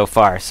forked so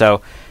far.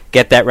 So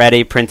get that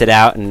ready, print it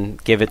out,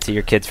 and give it to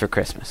your kids for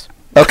Christmas.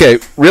 Okay,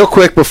 real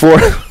quick before...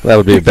 that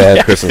would be a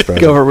bad Christmas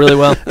present. Go over really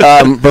well.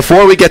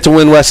 Before we get to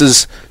Win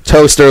Wes's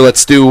toaster,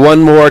 let's do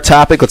one more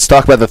topic. Let's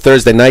talk about the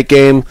Thursday night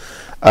game.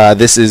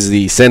 This is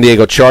the San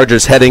Diego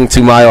Chargers heading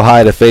to Mile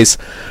High to face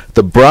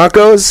the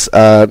Broncos.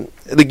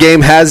 The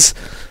game has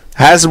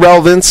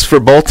relevance for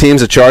both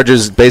teams. The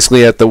Chargers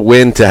basically have to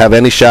win to have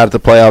any shot at the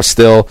playoffs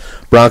still.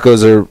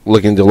 Broncos are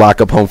looking to lock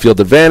up home field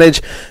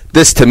advantage.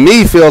 This, to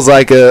me, feels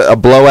like a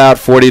blowout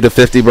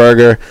 40-50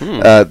 burger.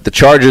 The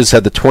Chargers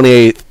had the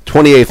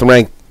 28th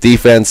ranked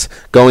defense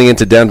going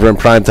into Denver in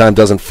primetime.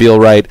 Doesn't feel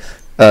right.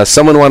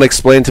 Someone want to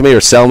explain to me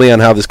or sell me on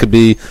how this could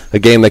be a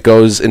game that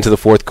goes into the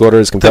fourth quarter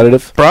as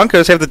competitive? The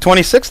Broncos have the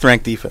 26th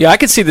ranked defense. Yeah, I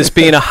could see this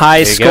being a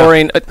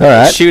high-scoring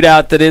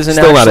shootout that isn't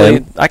Still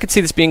actually... I could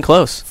see this being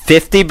close.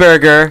 50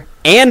 burger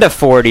and a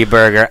 40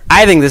 burger.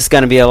 I think this is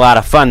going to be a lot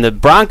of fun. The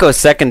Broncos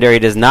secondary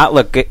does not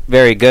look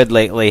very good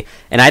lately,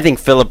 and I think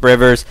Phillip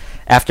Rivers,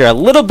 after a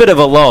little bit of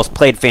a lull, has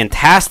played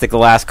fantastic the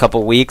last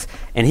couple weeks,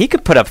 and he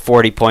could put up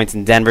 40 points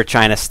in Denver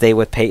trying to stay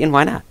with Peyton.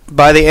 Why not?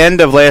 By the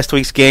end of last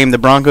week's game, the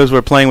Broncos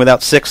were playing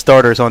without 6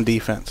 starters on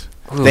defense.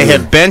 Ooh. They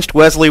had benched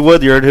Wesley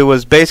Woodyard, who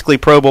was basically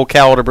Pro Bowl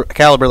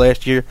caliber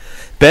last year,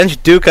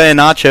 benched Duka and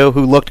Nacho,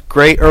 who looked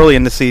great early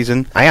in the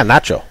season. I am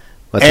Nacho.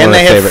 That's and one of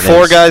they my had favorite 4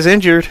 names. guys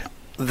injured.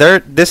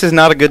 This is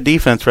not a good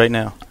defense right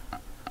now.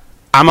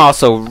 I'm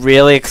also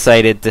really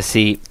excited to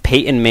see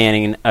Peyton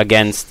Manning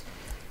against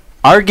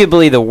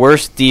arguably the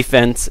worst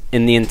defense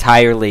in the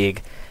entire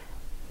league.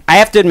 I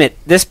have to admit,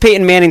 this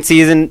Peyton Manning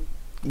season,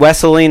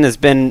 Wesseling has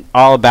been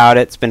all about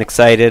it. It's been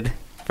excited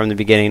from the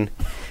beginning.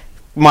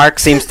 Mark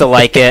seems to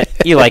like it.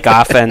 You like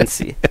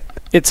offense.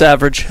 It's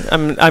average. I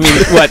mean,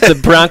 what, the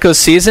Broncos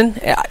season?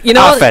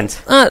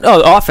 Offense.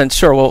 Offense.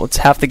 Sure. Well, it's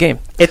half the game.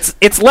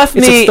 It's left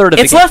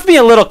me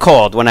a little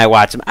cold when I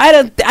watch them.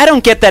 I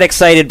don't get that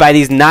excited by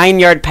these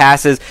 9-yard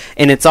passes,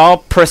 and it's all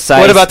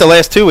precise. What about the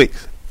last 2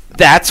 weeks?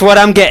 That's what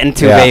I'm getting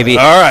to, baby.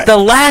 All right. The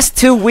last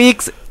 2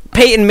 weeks,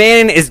 Peyton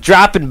Manning is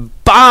dropping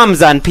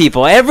bombs on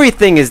people.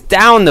 Everything is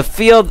down the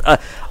field.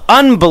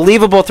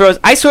 Unbelievable throws.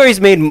 I swear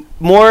he's made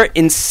more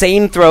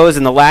insane throws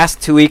in the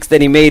last 2 weeks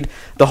than he made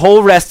the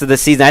whole rest of the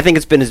season. I think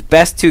it's been his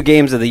best 2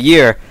 games of the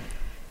year,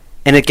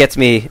 and it gets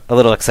me a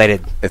little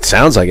excited. It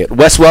sounds like it.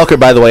 Wes Welker,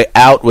 by the way,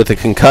 out with a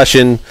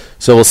concussion,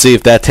 so we'll see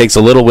if that takes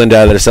a little wind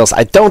out of their sails.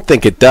 I don't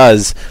think it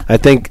does. I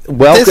think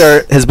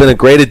Welker has been a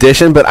great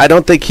addition, but I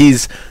don't think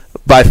he's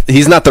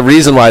not the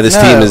reason why this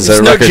team is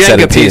a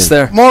record-setting team. Piece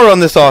there. More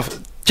on this off.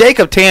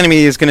 Jacob Tanemy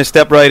is going to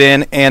step right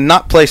in and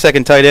not play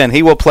second tight end.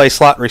 He will play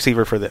slot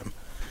receiver for them.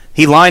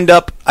 He lined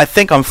up, I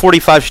think, on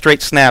 45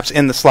 straight snaps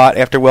in the slot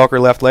after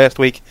Welker left last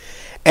week.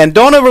 And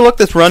don't overlook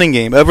this running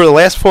game. Over the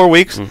last 4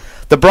 weeks,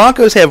 the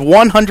Broncos have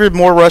 100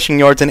 more rushing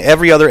yards than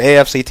every other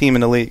AFC team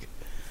in the league.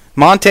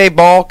 Monte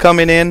Ball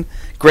coming in,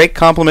 great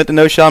compliment to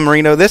Noshawn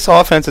Marino. This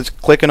offense is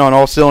clicking on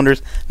all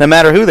cylinders, no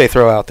matter who they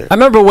throw out there. I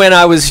remember when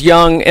I was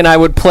young and I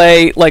would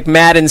play like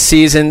Madden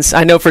seasons.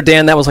 I know for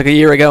Dan that was like a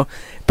year ago.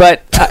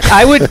 But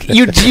I would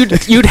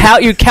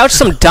you'd couch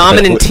some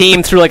dominant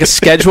team through like a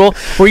schedule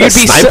where you'd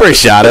be sniper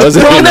shot. I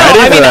wasn't well, no, ready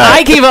I for mean that.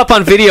 I gave up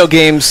on video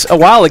games a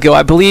while ago.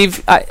 I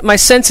believe my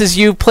sense is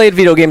you played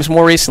video games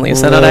more recently.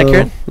 Is that not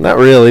accurate? Not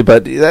really,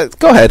 but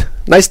go ahead.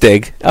 Nice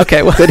dig.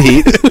 Okay, well, Good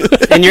heat.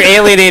 And you're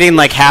alienating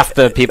like half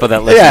the people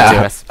that listen Yeah. to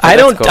us. I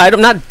That's don't. cool.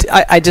 I'm not.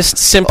 I just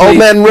simply Old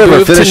Man River,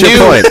 moved finish to your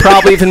new, point.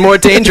 probably even more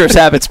dangerous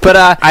habits. But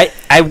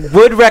I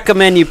would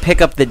recommend you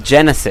pick up the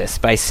Genesis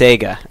by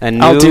Sega, a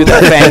new I'll do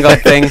that.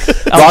 fangled thing.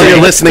 While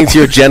you're listening to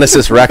your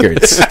Genesis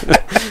records.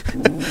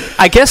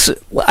 I guess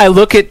I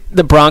look at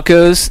the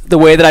Broncos the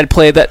way that I'd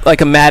play that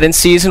like a Madden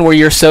season where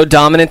you're so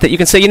dominant that you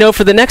can say,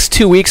 for the next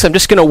 2 weeks I'm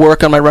just going to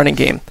work on my running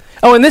game.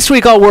 Oh, and this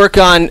week I'll work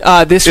on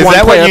this Is one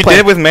that player. what you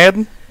did with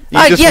Madden?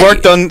 You just yeah,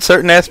 worked on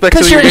certain aspects of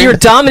because your game? you're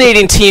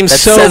dominating teams That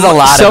so says a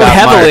lot about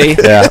heavily.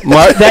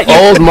 Yeah,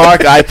 old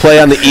Mark. I play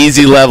on the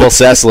easy level,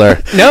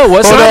 Sessler. No, it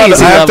wasn't Hold on,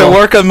 easy I have level. to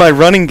work on my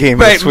running game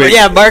Right, this week.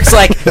 yeah, Mark's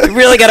like, you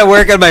really got to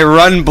work on my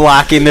run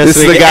blocking this This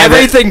is week. the guy that-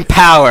 Everything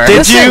power. Did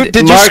Listen,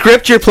 you Mark-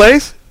 script your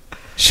plays?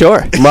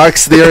 Sure.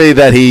 Mark's theory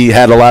that he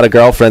had a lot of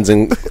girlfriends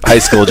in high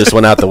school just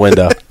went out the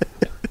window.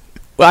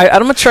 Well,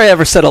 I'm not sure I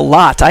ever said a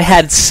lot. I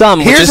had some,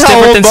 which Here's is how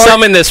different old than Mark-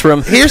 some in this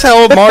room. Here's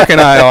how old Mark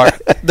and I are.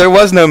 There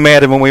was no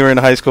Madden when we were in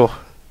high school.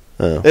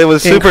 Oh. It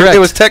was Incorrect. It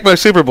was Tecmo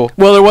Super Bowl.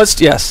 Well, there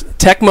was, yes.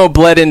 Tecmo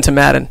bled into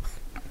Madden.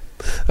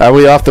 Are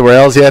we off the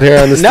rails yet here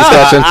on this No,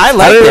 discussion? I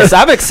like don't this. know.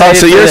 I'm excited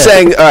Oh, so for you're this.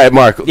 saying, all right,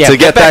 Mark, Yeah, to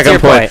get get back back to on your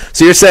point. point.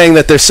 So you're saying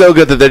that they're so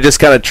good that they're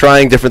just kind of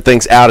trying different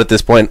things out at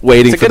this point,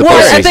 waiting for the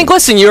Well, postseason. I think,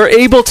 listen, you're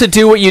able to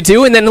do what you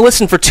do, and then,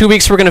 listen, for 2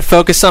 weeks we're going to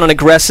focus on an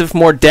aggressive,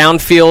 more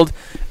downfield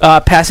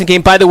passing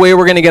game. By the way,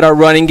 we're going to get our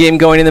running game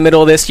going in the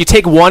middle of this. You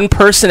take one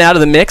person out of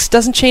the mix,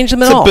 doesn't change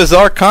them at It's a all.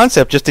 bizarre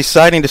concept, just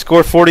deciding to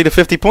score 40 to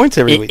 50 points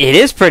every week. It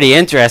is pretty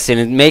interesting.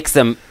 It makes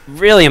them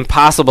really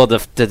impossible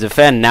to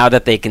defend now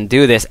that they can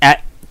do this.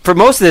 For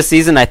most of the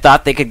season, I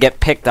thought they could get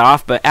picked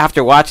off, but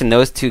after watching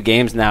those 2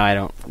 games, now I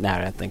don't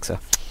think so.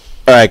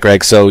 All right,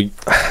 Greg, so you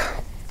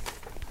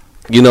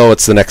know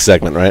what's the next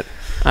segment, right?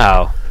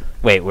 Oh,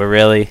 wait, we're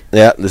really...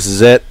 Yeah, this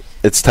is it.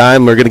 It's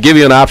time. We're going to give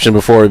you an option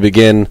before we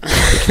begin.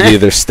 You can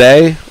either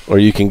stay or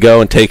you can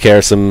go and take care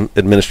of some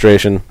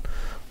administrative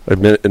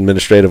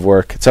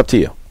work. It's up to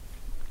you.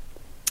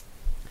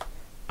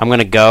 I'm going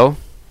to go,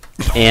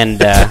 and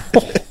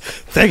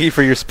Thank you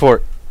for your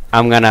support.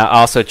 I'm going to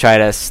also try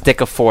to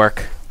stick a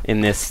fork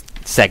in this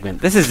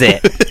segment. This is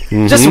it.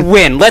 Just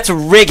win. Let's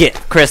rig it,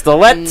 Crystal.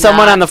 Let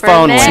someone on the for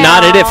phone now. win. It's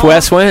not it if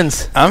Wes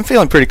wins. I'm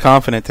feeling pretty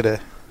confident today.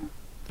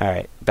 All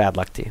right, bad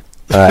luck to you.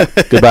 All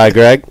right. Goodbye,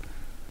 Greg.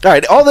 All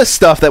right. All this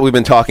stuff that we've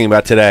been talking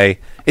about today,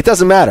 it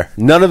doesn't matter.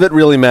 None of it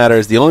really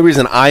matters. The only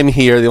reason I'm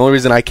here, the only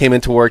reason I came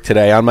into work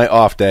today on my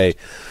off day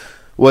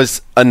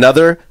was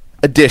another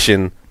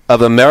edition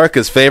of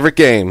America's favorite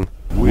game.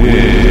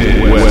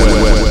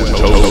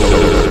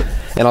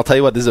 And I'll tell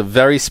you what, this is a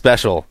very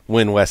special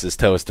Win Wes's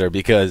Toaster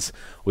because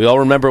we all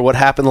remember what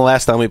happened the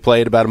last time we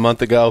played about a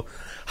month ago.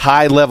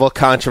 High-level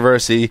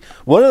controversy.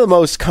 One of the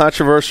most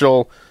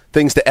controversial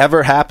things to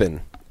ever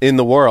happen in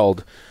the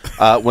world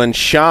when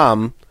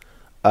Sham,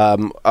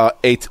 a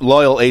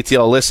loyal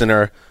ATL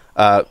listener,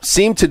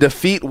 seemed to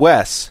defeat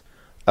Wes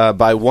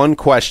by one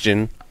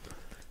question.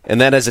 And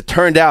then as it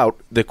turned out,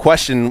 the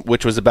question,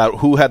 which was about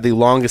who had the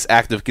longest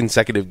active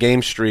consecutive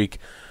game streak,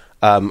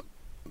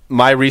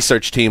 my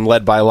research team,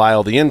 led by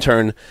Lyle the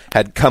intern,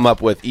 had come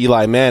up with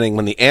Eli Manning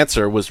when the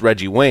answer was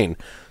Reggie Wayne.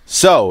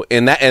 So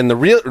in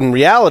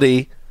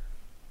reality,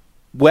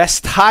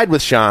 Wes tied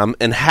with Sham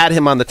and had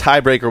him on the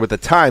tiebreaker with the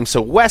time,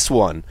 so Wes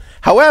won.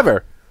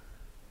 However,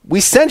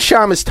 we sent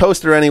Sham his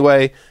toaster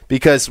anyway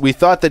because we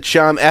thought that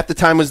Sham at the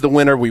time was the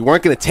winner. We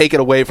weren't going to take it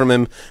away from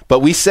him, but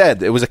we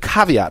said, it was a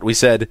caveat. We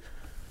said,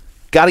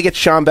 got to get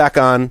Sham back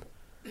on.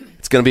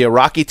 It's going to be a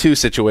Rocky 2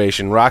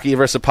 situation, Rocky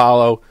versus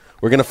Apollo.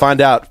 We're going to find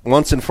out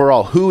once and for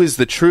all who is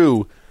the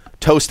true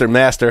toaster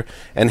master.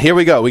 And here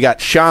we go. We got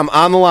Sham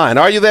on the line.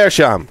 Are you there,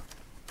 Sham?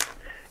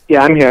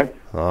 Yeah, I'm here.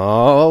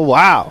 Oh,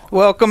 wow.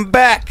 Welcome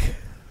back.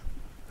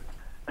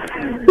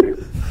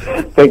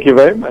 Thank you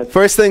very much.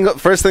 First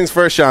things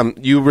first, Sham.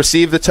 You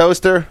received the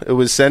toaster. It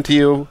was sent to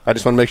you. I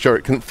just want to make sure.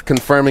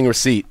 Confirming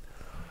receipt.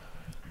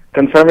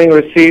 Confirming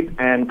receipt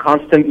and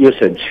constant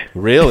usage.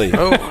 Really?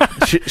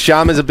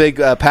 Sham is a big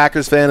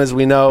Packers fan, as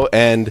we know,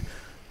 and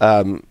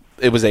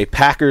it was a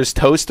Packers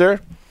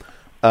toaster.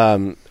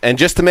 And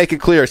just to make it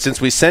clear,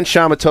 since we sent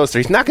Sham a toaster,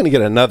 he's not going to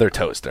get another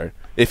toaster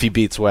if he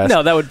beats Wes.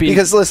 No, that would be...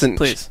 Because, listen,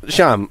 please.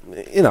 Sham,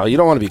 you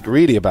don't want to be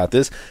greedy about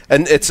this.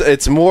 And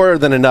it's more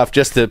than enough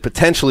just to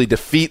potentially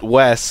defeat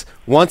Wes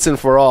once and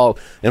for all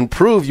and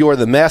prove you're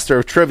the master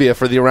of trivia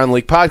for the Around the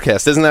League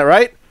podcast. Isn't that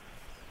right?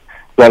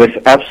 That is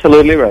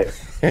absolutely right.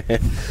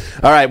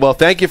 All right, well,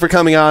 thank you for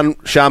coming on,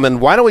 Shaman.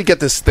 Why don't we get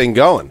this thing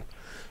going?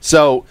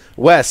 So,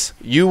 Wes,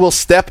 you will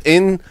step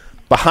in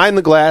behind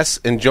the glass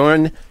and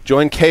join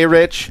K.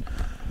 Rich,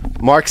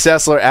 Mark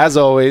Sessler, as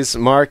always.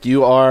 Mark,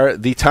 you are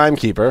the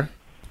timekeeper.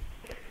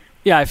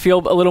 Yeah, I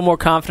feel a little more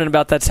confident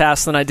about that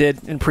task than I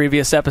did in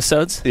previous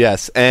episodes.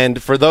 Yes,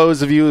 and for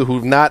those of you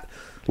who've not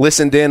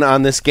listened in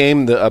on this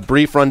game, a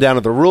brief rundown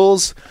of the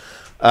rules.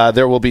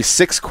 There will be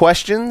 6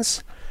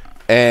 questions,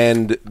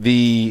 and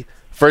the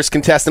first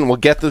contestant will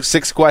get the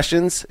 6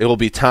 questions. It will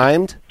be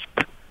timed.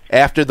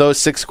 After those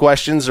 6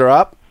 questions are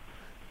up,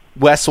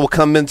 Wes will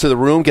come into the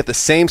room, get the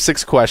same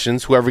 6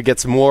 questions. Whoever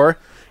gets more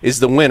is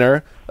the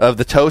winner of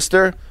the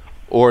toaster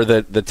or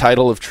the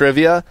title of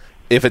trivia.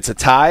 If it's a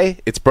tie,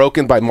 it's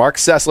broken by Mark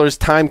Sessler's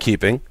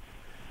timekeeping,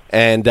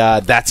 and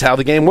that's how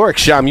the game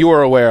works. Sham, you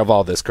are aware of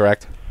all this,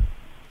 correct?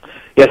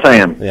 Yes, I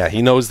am. Yeah,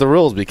 he knows the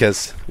rules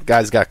because the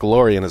guy's got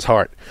glory in his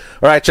heart.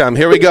 All right, Sham,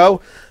 here we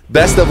go.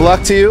 Best of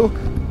luck to you.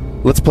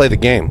 Let's play the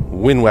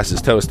game. Win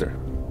Wes's toaster.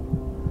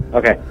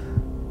 Okay.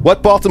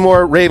 What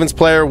Baltimore Ravens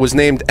player was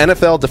named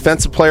NFL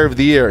Defensive Player of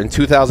the Year in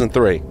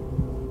 2003?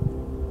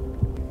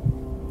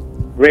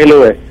 Ray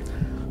Lewis.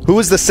 Who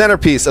was the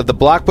centerpiece of the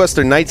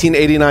blockbuster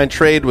 1989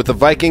 trade with the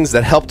Vikings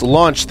that helped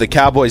launch the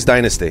Cowboys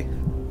dynasty?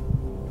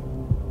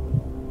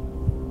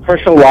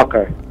 Herschel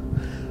Walker.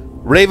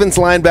 Ravens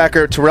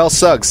linebacker Terrell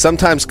Suggs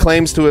sometimes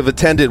claims to have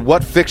attended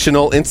what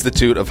fictional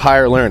institute of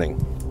higher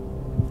learning?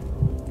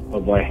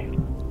 Oh, boy.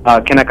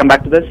 Can I come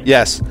back to this?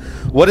 Yes.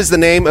 What is the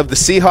name of the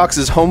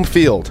Seahawks' home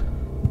field?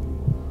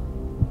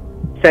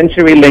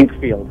 CenturyLink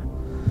Field.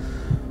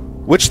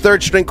 Which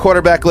third-string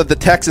quarterback led the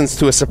Texans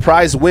to a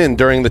surprise win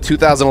during the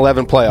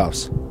 2011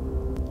 playoffs?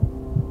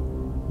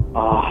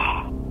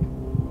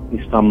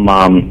 He's from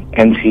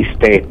NC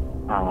State.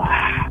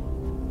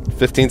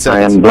 15 I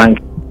seconds. am blank.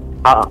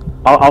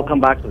 I'll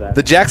come back to that.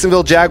 The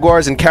Jacksonville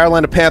Jaguars and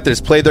Carolina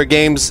Panthers played their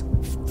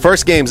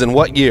first games in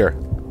what year?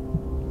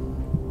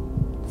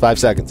 5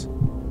 seconds.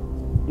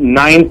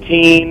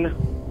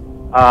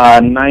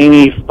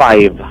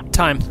 1995.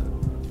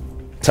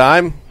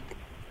 Time.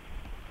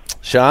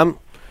 Sham,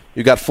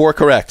 you got 4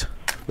 correct.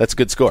 That's a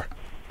good score.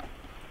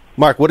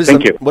 Mark, what is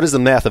the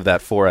math of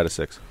that 4 out of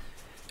 6?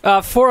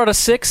 4 out of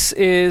 6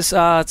 is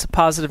it's a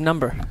positive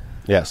number.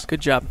 Yes.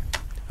 Good job.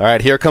 All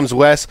right, here comes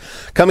Wes.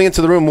 Coming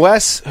into the room,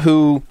 Wes,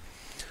 who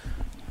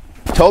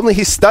told me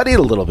he studied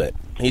a little bit.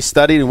 He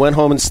studied and went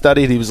home and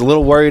studied. He was a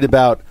little worried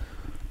about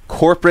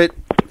corporate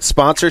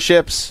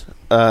sponsorships,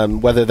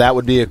 whether that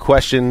would be a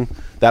question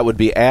that would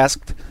be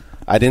asked.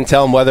 I didn't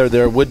tell him whether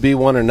there would be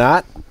one or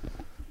not,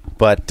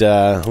 but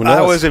who knows?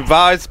 I was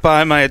advised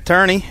by my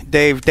attorney,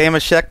 Dave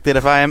Damashek, that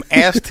if I am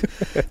asked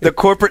the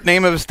corporate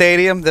name of a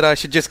stadium, that I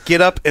should just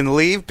get up and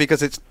leave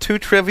because it's too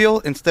trivial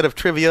instead of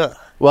trivia.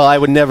 Well, I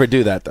would never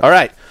do that, though. All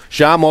right,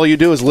 Sham, all you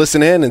do is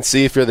listen in and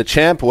see if you're the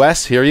champ.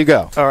 Wes, here you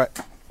go. All right.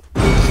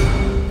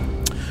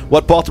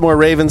 What Baltimore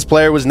Ravens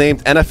player was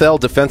named NFL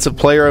Defensive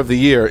Player of the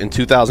Year in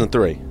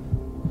 2003?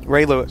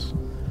 Ray Lewis.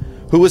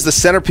 Who was the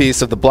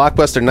centerpiece of the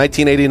blockbuster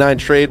 1989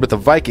 trade with the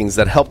Vikings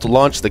that helped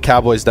launch the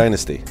Cowboys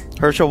dynasty?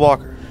 Herschel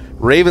Walker.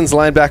 Ravens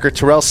linebacker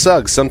Terrell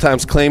Suggs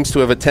sometimes claims to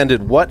have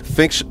attended what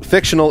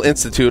fictional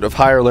institute of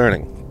higher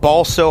learning?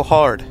 Ball So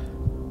Hard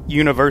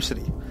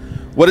University.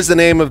 What is the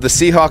name of the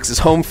Seahawks'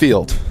 home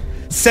field?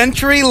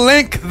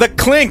 CenturyLink the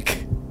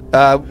Clink.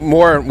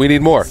 More. We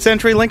need more.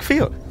 CenturyLink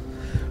Field.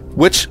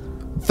 Which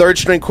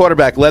third-string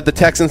quarterback led the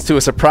Texans to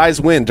a surprise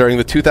win during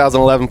the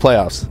 2011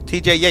 playoffs?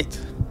 TJ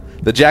Yates.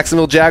 The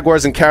Jacksonville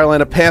Jaguars and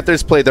Carolina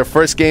Panthers played their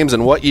first games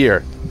in what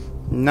year?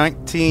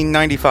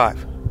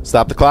 1995.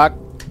 Stop the clock.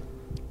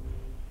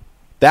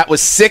 That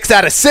was 6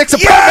 out of 6. A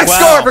perfect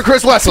score for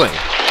Chris Wessling.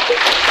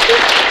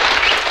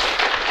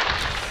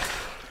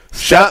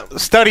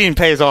 Studying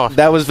pays off.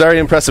 That was very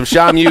impressive.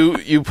 Sham,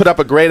 you put up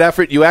a great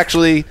effort. You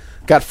actually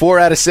got 4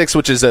 out of 6,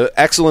 which is an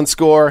excellent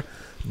score.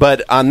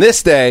 But on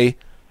this day,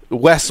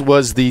 Wes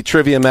was the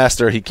trivia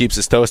master. He keeps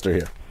his toaster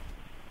here.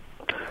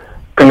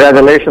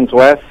 Congratulations,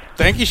 Wes.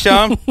 Thank you,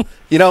 Sean.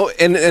 You know,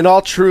 in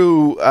all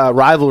true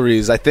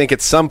rivalries, I think at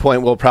some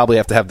point we'll probably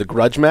have to have the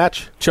grudge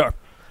match. Sure.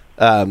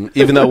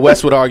 Even though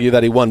Wes would argue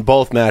that he won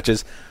both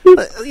matches.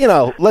 You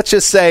know, let's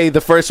just say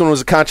the first one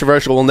was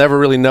controversial. We'll never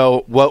really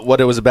know what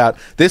it was about.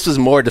 This was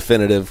more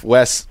definitive.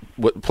 Wes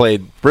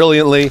played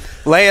brilliantly.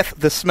 Layeth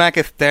the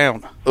smacketh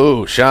down.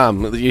 Ooh,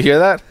 Sham, you hear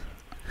that?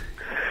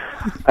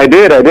 I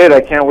did. I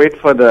can't wait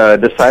for the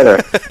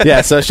decider.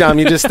 Yeah, so Sham,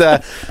 you just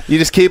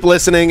keep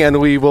listening, and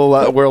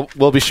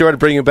we'll be sure to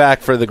bring you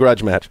back for the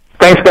grudge match.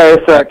 Thanks, guys.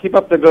 Keep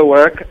up the good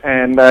work.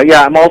 And,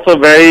 I'm also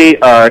very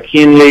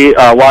keenly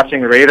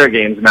watching Raider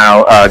games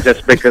now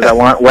just because I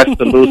want West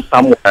to lose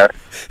somewhere.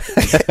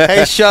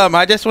 Hey, Shum,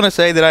 I just want to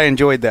say that I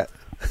enjoyed that.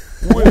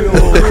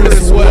 Will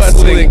Chris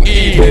Wessling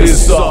eat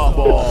his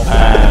softball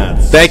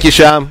hats? Thank you,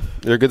 Sham.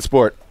 You're a good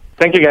sport.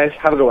 Thank you, guys.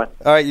 Have a good one.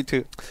 All right, you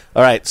too.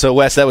 All right, so,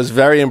 Wes, that was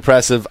very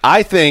impressive.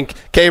 I think,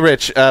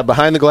 K-Rich,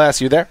 behind the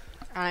glass, you there?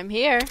 I'm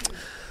here.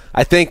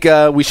 I think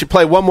we should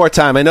play one more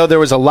time. I know there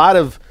were a lot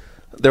of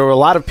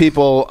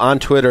people on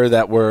Twitter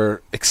that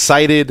were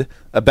excited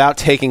about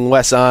taking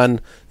Wes on.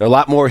 There are a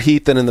lot more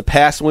heat than in the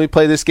past when we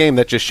play this game.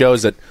 That just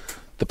shows that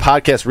the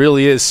podcast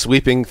really is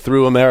sweeping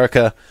through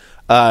America.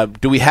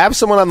 Do we have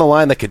someone on the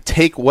line that could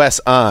take Wes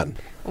on?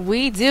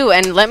 We do,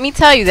 and let me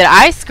tell you that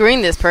I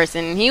screened this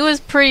person. He was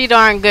pretty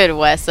darn good,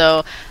 Wes,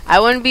 so I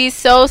wouldn't be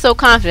so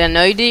confident. I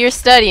know you did your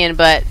studying,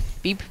 but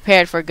Be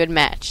prepared for a good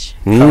match.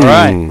 All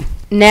right.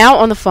 Now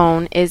on the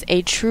phone is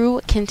a true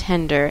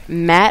contender,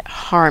 Matt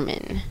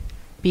Harmon.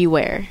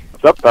 Beware.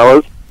 What's up,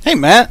 fellas? Hey,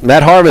 Matt.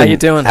 Matt Harmon. How you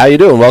doing? How you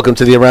doing? Welcome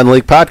to the Around the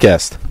League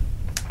podcast.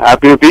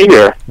 Happy to be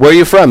here. Where are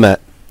you from, Matt?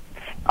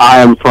 I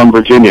am from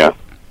Virginia,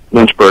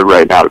 Lynchburg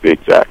right now to be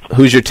exact.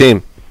 Who's your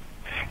team?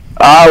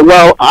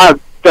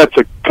 That's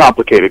a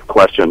complicated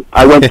question.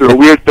 I went through a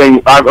weird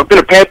thing. I've been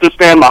a Panthers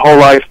fan my whole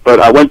life, but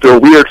I went through a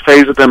weird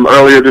phase with them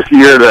earlier this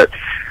year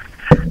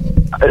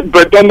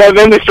but then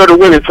they started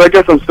winning, so I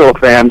guess I'm still a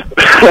fan.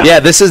 Yeah,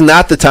 this is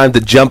not the time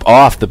to jump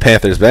off the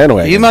Panthers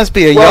bandwagon. You must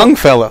be a young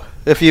fella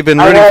if you've been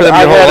rooting for them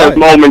I your whole had life. a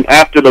moment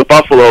after the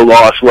Buffalo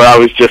loss where I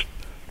was just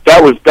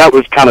that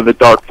was kind of the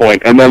dark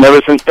point, and then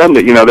ever since then,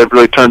 they've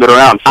really turned it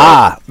around.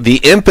 So. The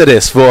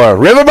impetus for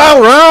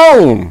Riverboat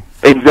Rome.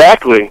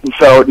 Exactly.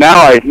 So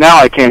now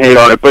I can't hate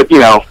on it, but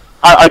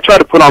I try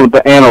to put on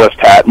the analyst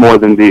hat more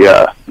than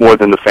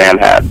the fan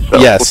hat. So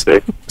Yes. We'll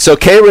see. So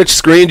K-Rich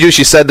screened you.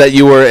 She said that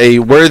you were a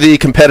worthy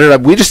competitor.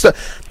 We just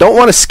don't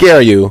want to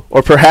scare you,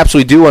 or perhaps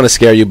we do want to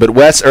scare you, but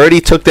Wes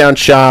already took down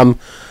Sham,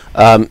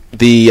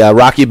 the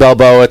Rocky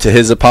Balboa to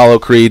his Apollo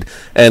Creed,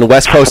 and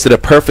Wes posted a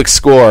perfect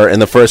score in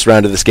the first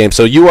round of this game.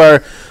 So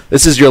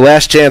this is your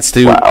last chance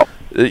to. Wow.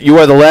 You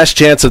are the last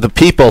chance of the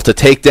people to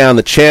take down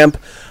the champ.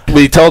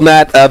 We told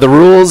Matt the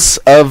rules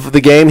of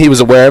the game. He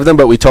was aware of them,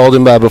 but we told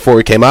him before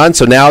we came on.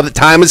 So now the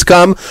time has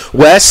come.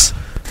 Wes,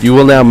 you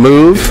will now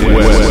move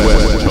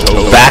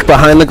back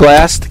behind the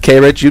glass.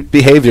 K-Rich, you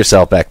behave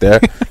yourself back there.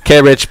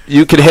 K-Rich,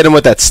 you could hit him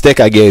with that stick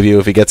I gave you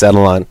if he gets out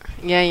of line.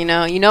 Yeah, you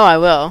know I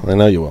will. I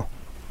know you will.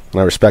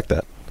 And I respect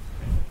that.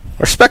 I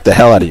respect the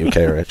hell out of you,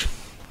 K-Rich.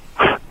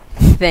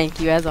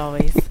 Thank you, as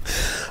always.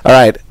 All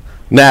right.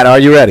 Matt, are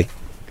you ready?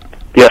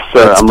 Yes,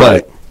 sir. Let's I'm play.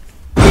 ready.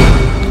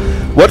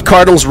 What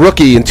Cardinals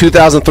rookie in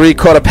 2003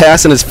 caught a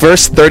pass in his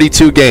first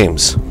 32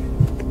 games?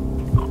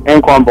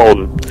 Anquan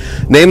Bolden.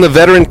 Name the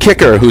veteran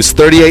kicker whose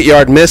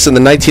 38-yard miss in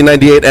the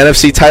 1998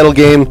 NFC title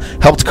game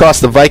helped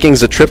cost the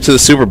Vikings a trip to the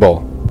Super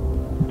Bowl.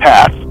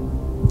 Pass.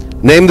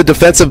 Name the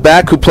defensive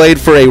back who played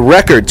for a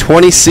record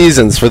 20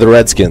 seasons for the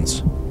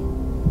Redskins.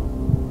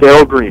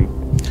 Darryl Green.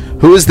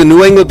 Who is the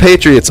New England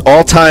Patriots'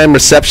 all-time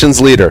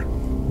receptions leader?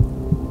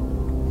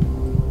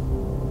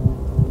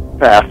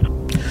 Pass.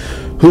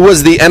 Who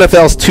was the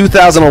NFL's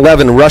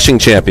 2011 rushing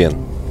champion?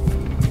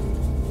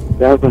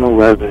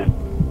 2011.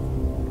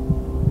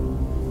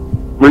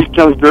 Maurice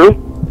Jones-Drew.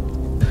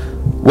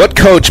 What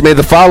coach made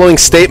the following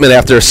statement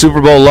after a Super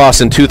Bowl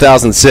loss in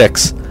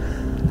 2006?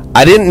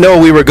 I didn't know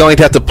we were going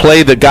to have to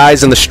play the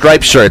guys in the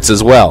striped shirts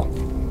as well.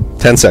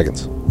 10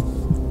 seconds.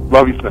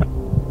 Lovie Smith.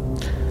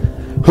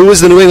 Who is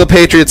the New England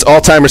Patriots'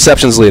 all-time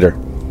receptions leader?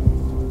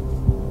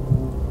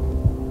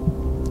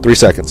 3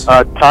 seconds.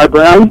 Ty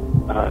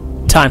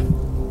Brown. Time.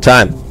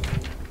 Time.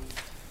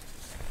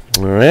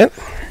 All right.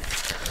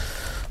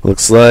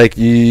 Looks like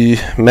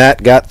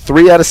Matt got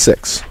 3 out of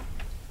 6.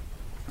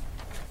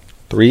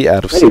 3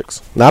 out of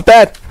 6. Not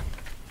bad.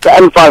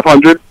 Batting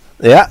 500.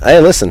 Yeah.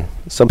 Hey, listen.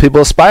 Some people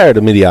aspire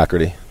to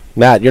mediocrity.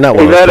 Matt, you're not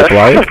one of those people,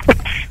 are you?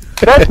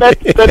 That's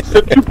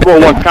the Super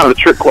Bowl one's kind of a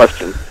trick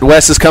question.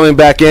 Wes is coming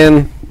back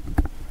in.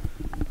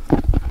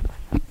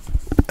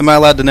 Am I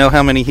allowed to know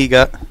how many he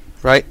got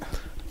right?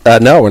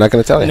 No, we're not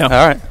going to tell you. No.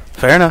 All right.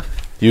 Fair enough.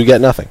 You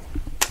get nothing.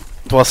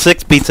 Well,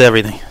 6 beats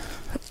everything.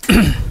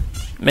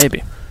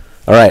 Maybe.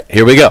 All right,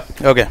 here we go.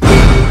 Okay.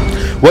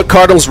 What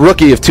Cardinals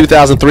rookie of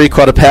 2003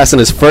 caught a pass in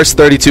his first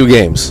 32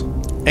 games?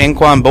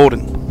 Anquan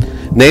Bolden.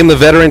 Name the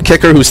veteran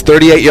kicker whose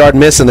 38-yard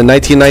miss in the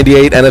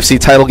 1998 NFC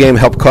title game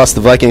helped cost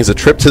the Vikings a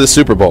trip to the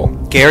Super Bowl.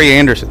 Gary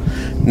Anderson.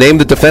 Name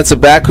the defensive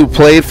back who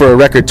played for a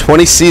record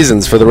 20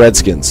 seasons for the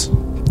Redskins.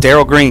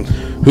 Darryl Green.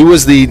 Who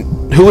is the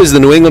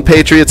New England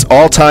Patriots'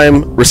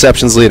 all-time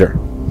receptions leader?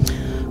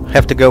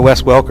 Have to go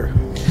Wes Welker.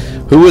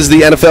 Who was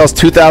the NFL's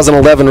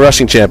 2011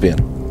 rushing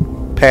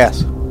champion?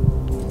 Pass.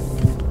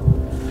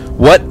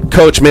 What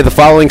coach made the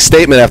following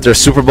statement after a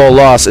Super Bowl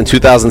loss in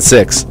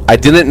 2006? I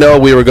didn't know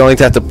we were going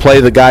to have to play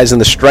the guys in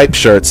the striped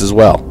shirts as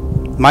well.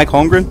 Mike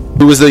Holmgren.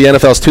 Who was the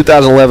NFL's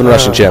 2011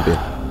 rushing champion?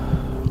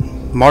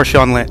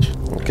 Marshawn Lynch.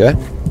 Okay.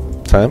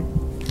 Time.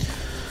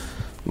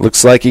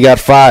 Looks like you got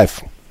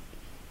 5.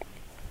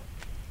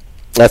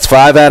 That's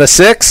 5 out of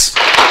 6.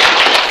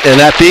 And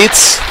that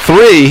beats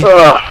 3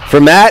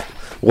 for Matt.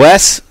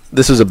 Wes,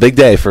 this was a big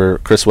day for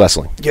Chris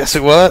Wessling. Yes,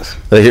 it was.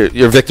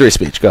 Your victory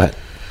speech. Go ahead.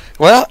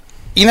 Well,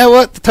 you know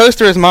what? The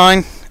toaster is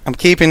mine. I'm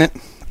keeping it.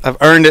 I've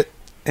earned it,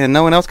 and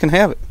no one else can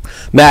have it.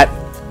 Matt.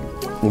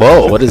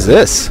 Whoa, what is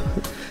this?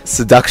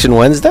 Seduction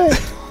Wednesday?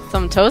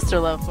 Some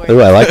toaster love for you.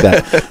 Ooh, I like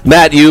that.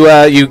 Matt,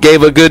 you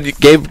gave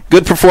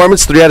good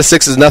performance. 3 out of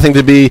 6 is nothing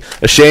to be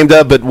ashamed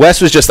of, but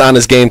Wes was just on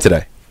his game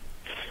today.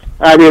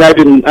 I mean,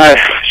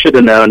 I should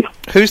have known.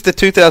 Who's the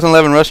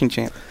 2011 rushing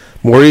champ?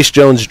 Maurice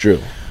Jones-Drew.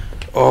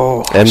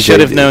 Oh, I should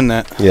have known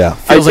that. Yeah.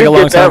 Feels like a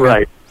long time ago.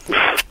 Right.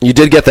 You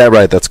did get that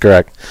right. That's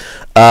correct.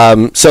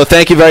 So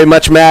thank you very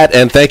much, Matt,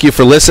 and thank you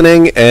for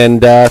listening,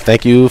 and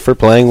thank you for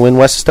playing Win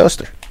Wes's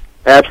Toaster.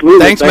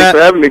 Absolutely. Thanks, Thanks Matt.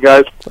 for having me,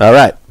 guys. All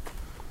right.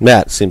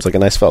 Matt seems like a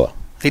nice fellow.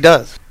 He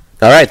does.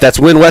 All right, that's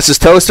Win Wes's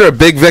Toaster. A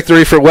big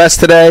victory for Wes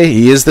today.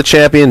 He is the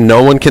champion.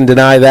 No one can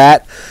deny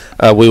that.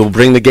 We will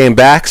bring the game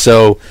back.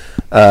 So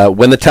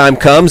when the time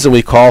comes and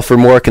we call for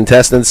more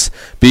contestants,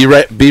 be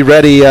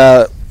ready,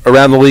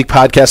 Around the League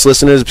podcast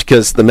listeners,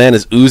 because the man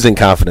is oozing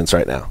confidence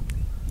right now.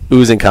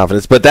 Oozing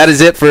confidence. But that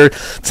is it for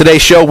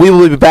today's show. We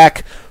will be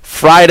back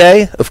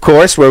Friday, of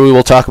course, where we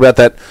will talk about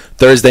that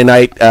Thursday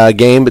night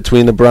game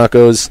between the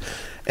Broncos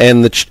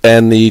and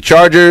the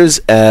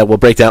Chargers. We'll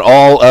break down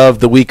all of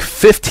the Week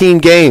 15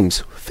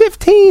 games.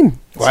 15.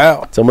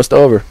 Wow. It's almost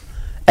over.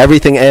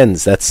 Everything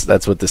ends.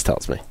 That's what this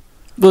tells me.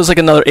 It was like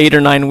another 8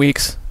 or 9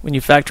 weeks when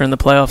you factor in the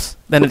playoffs.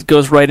 Then it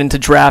goes right into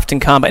draft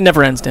and combat. It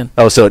never ends, Dan.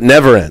 Oh, so it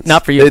never ends.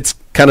 Not for you. It's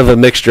kind of a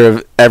mixture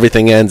of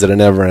everything ends and it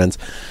never ends.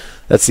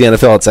 That's the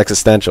NFL. It's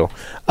existential.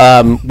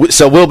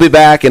 So we'll be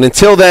back. And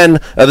until then,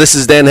 this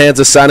is Dan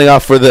Hansa signing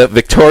off for the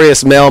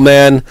victorious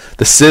mailman,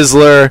 the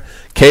Sizzler,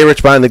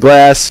 K-Rich behind the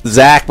glass,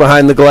 Zach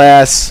behind the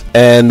glass,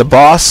 and the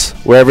boss,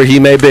 wherever he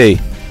may be.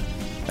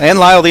 And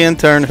Lyle, the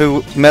intern,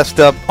 who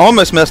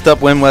almost messed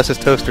up Win Wes's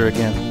Toaster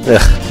again.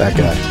 Ugh, that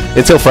guy.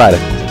 Until Friday.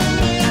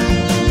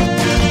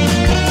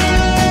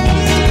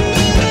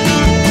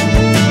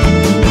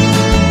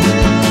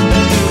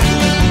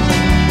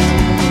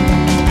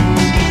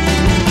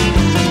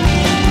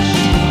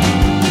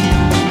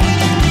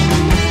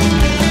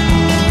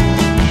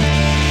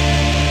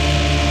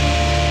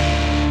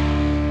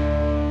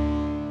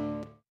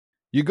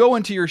 You go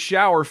into your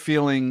shower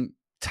feeling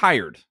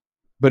tired,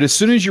 but as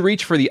soon as you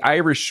reach for the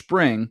Irish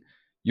Spring,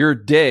 your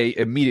day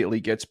immediately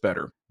gets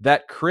better.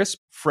 That crisp,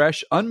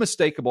 fresh,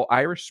 unmistakable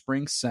Irish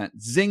Spring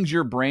scent zings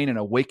your brain and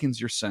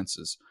awakens your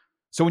senses.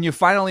 So when you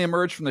finally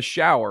emerge from the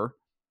shower,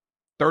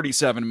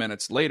 37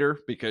 minutes later,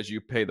 because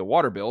you pay the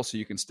water bill so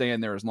you can stay in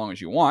there as long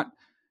as you want,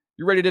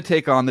 you're ready to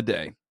take on the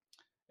day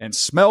and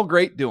smell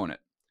great doing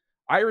it.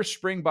 Irish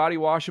Spring Body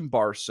Wash and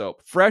Bar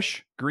Soap.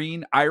 Fresh,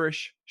 green,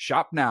 Irish.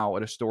 Shop now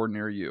at a store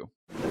near you.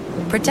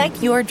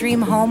 Protect your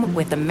dream home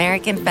with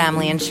American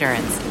Family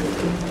Insurance.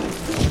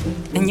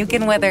 And you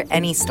can weather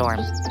any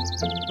storm.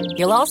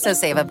 You'll also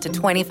save up to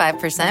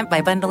 25%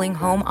 by bundling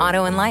home,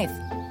 auto, and life.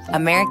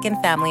 American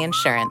Family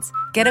Insurance.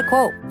 Get a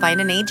quote. Find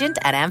an agent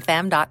at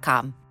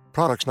amfam.com.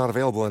 Products not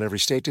available in every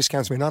state.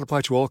 Discounts may not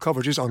apply to all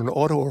coverages on an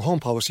auto or home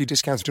policy.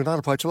 Discounts do not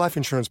apply to life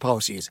insurance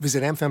policies.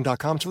 Visit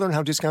amfam.com to learn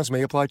how discounts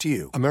may apply to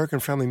you. American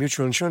Family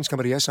Mutual Insurance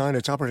Company, SI, and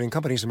its operating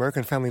companies,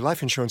 American Family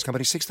Life Insurance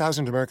Company,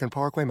 6000 American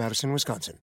Parkway, Madison, Wisconsin.